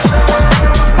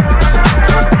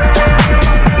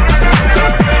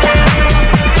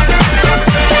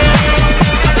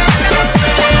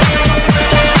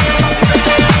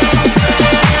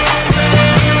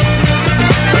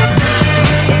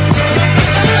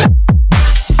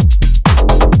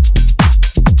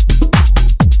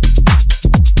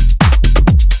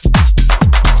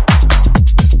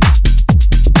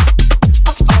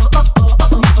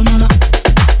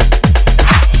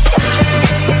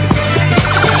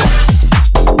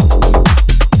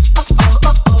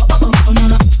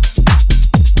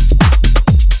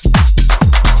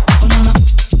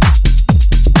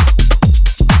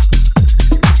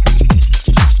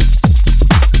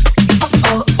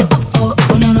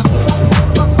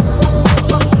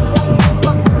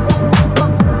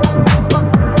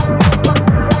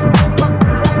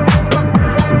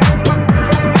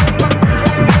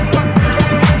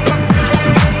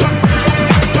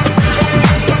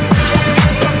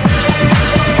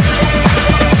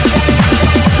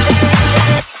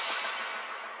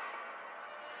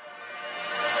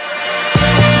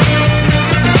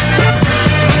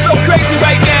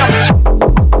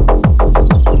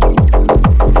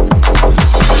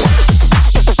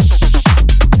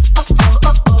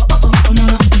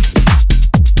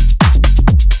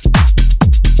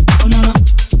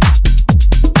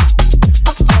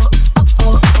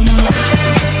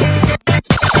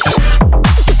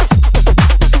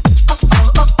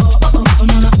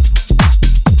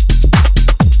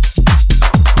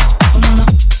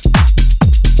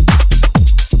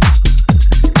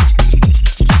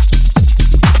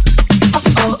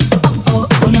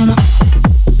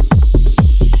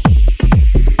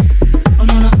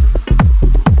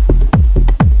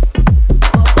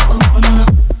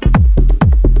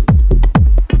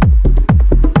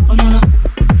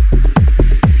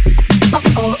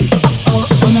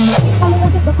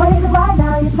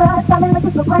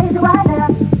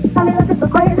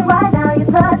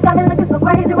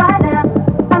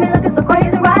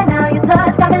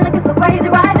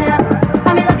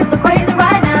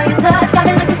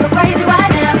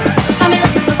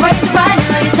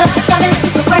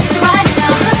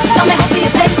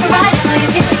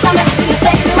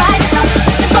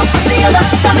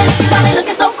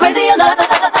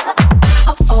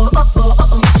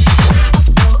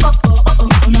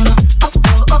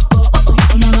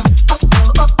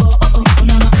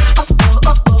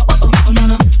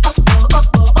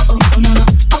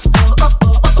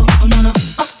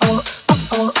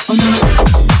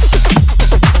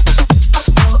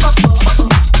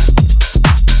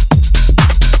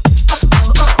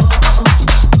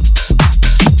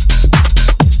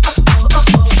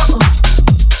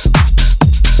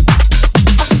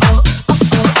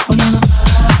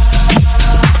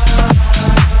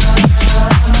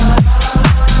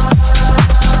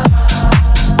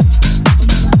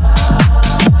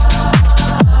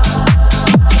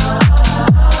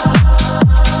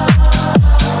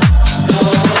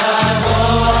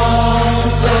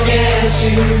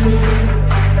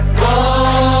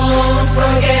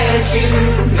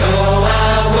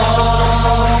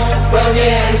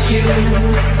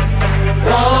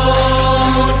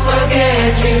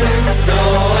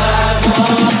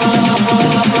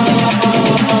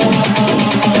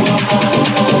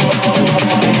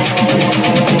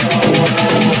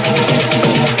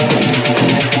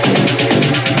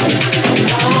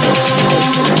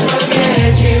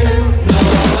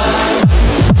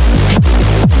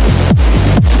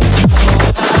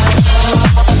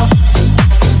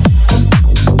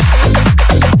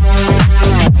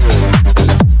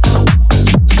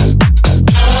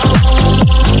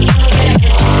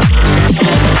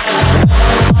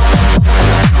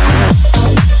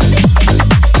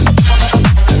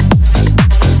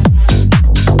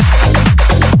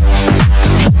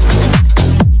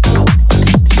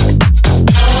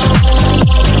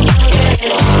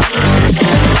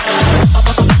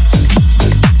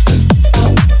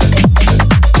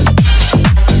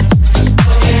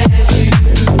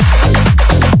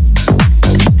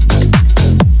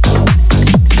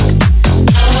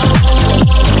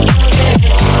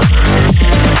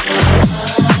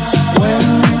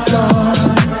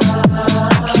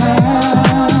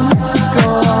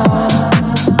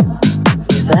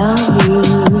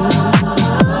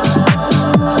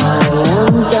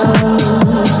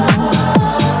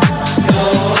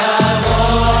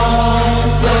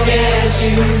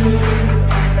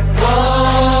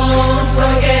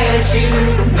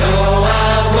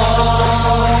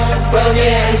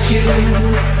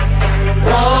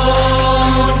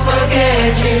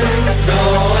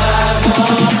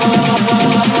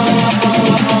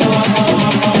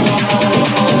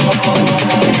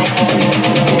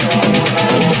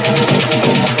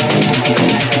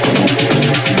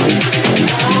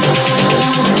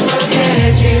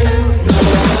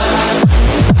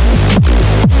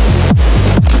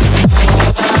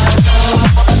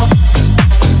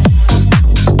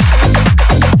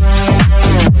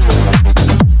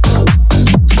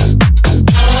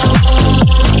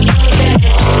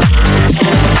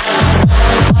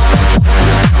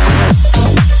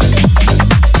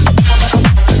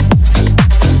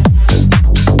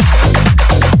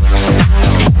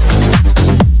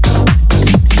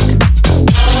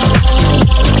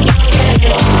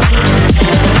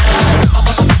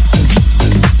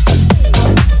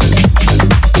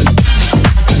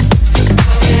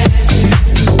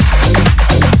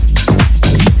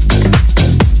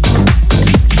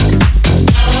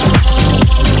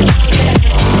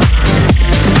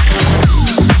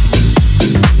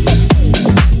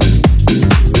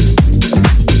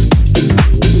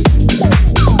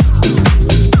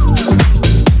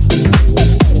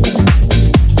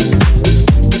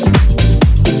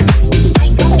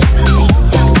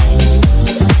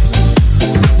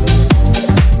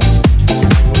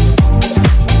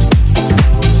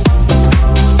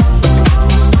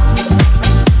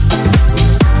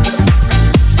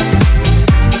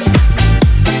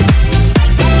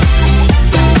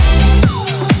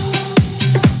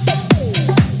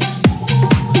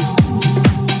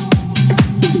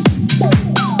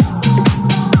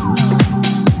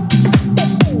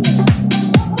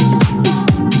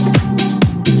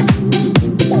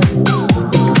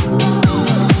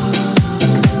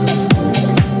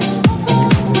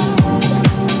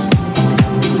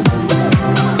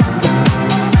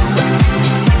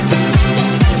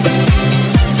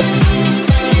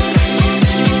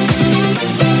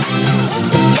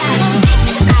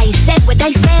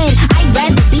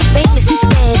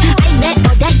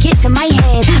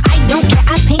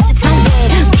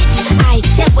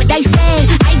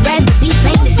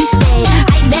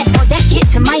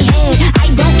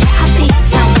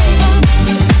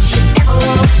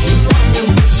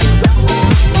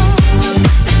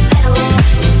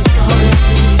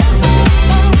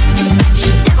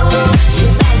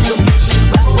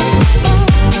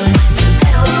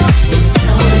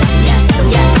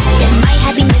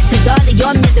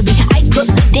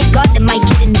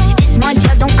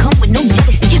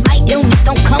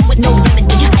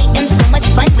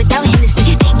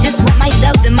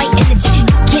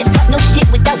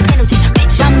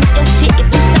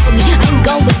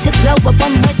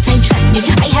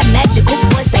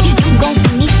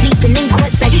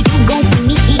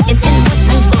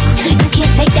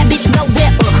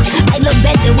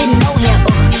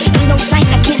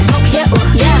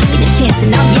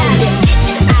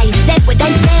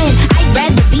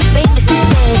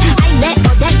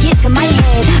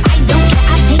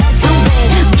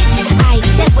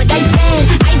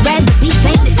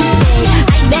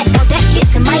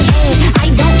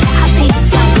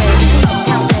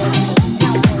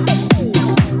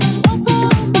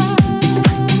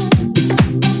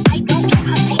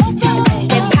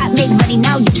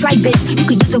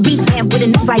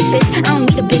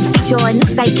 or a new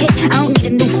sidekick. I don't need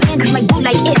a new fan cause my boo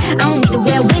like it. I don't need to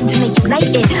wear a wig to make you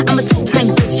like it. I'm a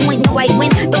two-time bitch, you ain't know I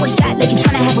win. Throw a shot like you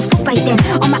tryna have a foot fight then.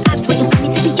 All my ops waiting for me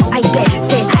to be you, I bet.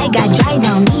 Said I got drive, I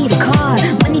don't need a car.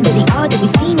 Money really all that we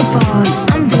fiending for.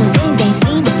 I'm doing things they ain't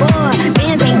seen before.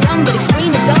 Bands ain't dumb but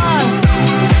extreme is all.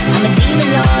 I'm a demon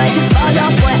lord, fall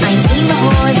off what I ain't seen the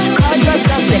horse. Call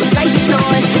drugged up, better cite the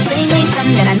source. Fame ain't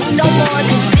something that I need no more.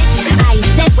 Cause bitch, I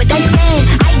said what I said.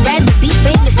 I'd rather be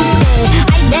famous instead.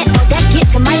 I let all that get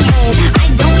to my head. I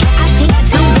don't care, I paint the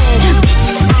town red. Bitch,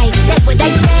 I said what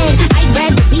I said. I'd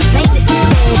rather be famous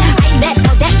instead. I let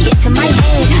all that get to my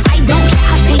head. I don't care,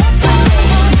 I paint the town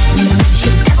red. She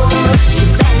rebel, she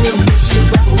bad little bitch, she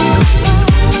rebel.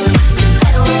 She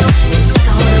pedal, take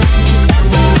a hold of me,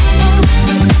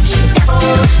 she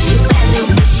rebel, she bad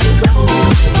little bitch, she rebel.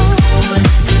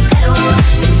 She pedal,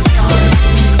 take a hold of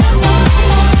me,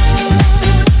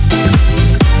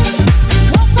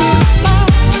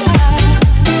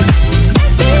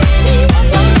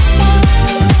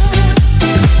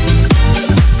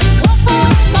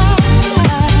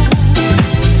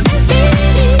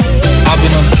 Hop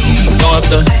in them, throw up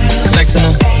the sex in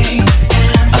them.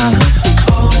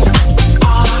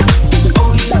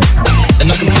 And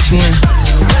I can put you in.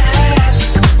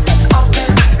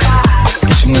 I can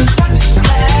put you in.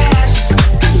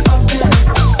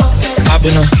 Hop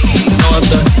in them, throw up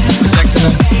the sex in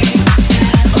them.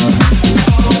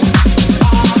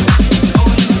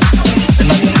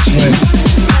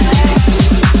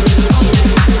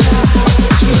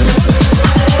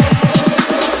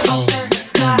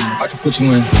 put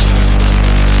you in.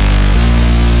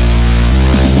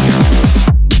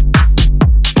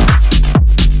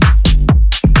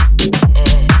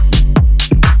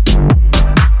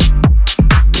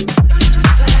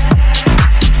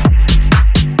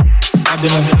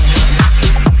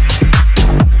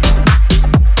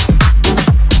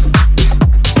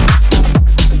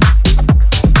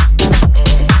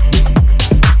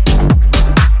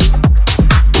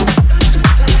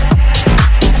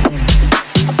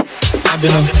 I've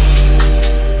been a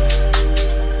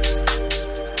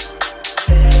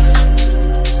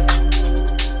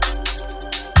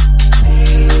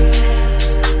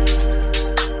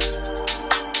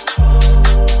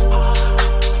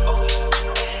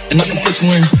and I can put you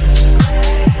in.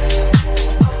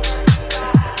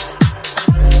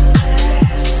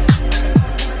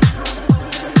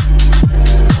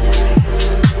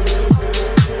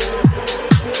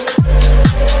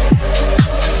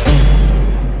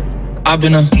 I've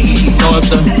been a throw up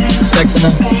the sex in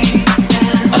her.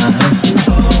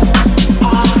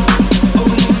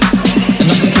 And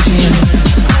I can put you in.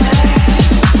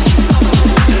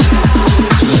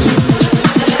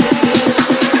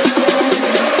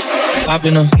 I've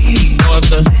been a throw up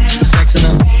the sex in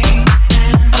her.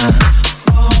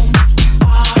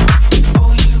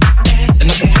 And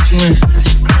I can put you in.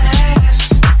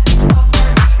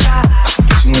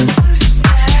 Put you in. Put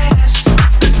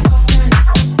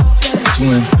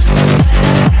you in.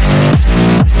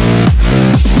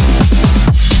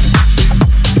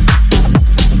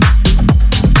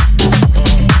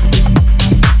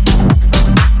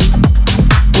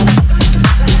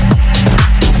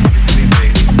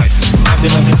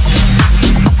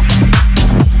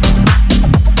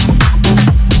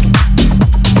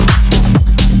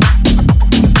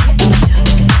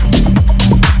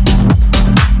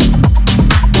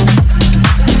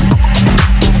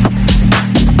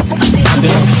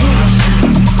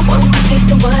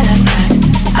 What I got,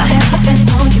 I have to spend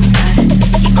all you got.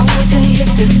 Keep on till you hit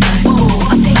the spot.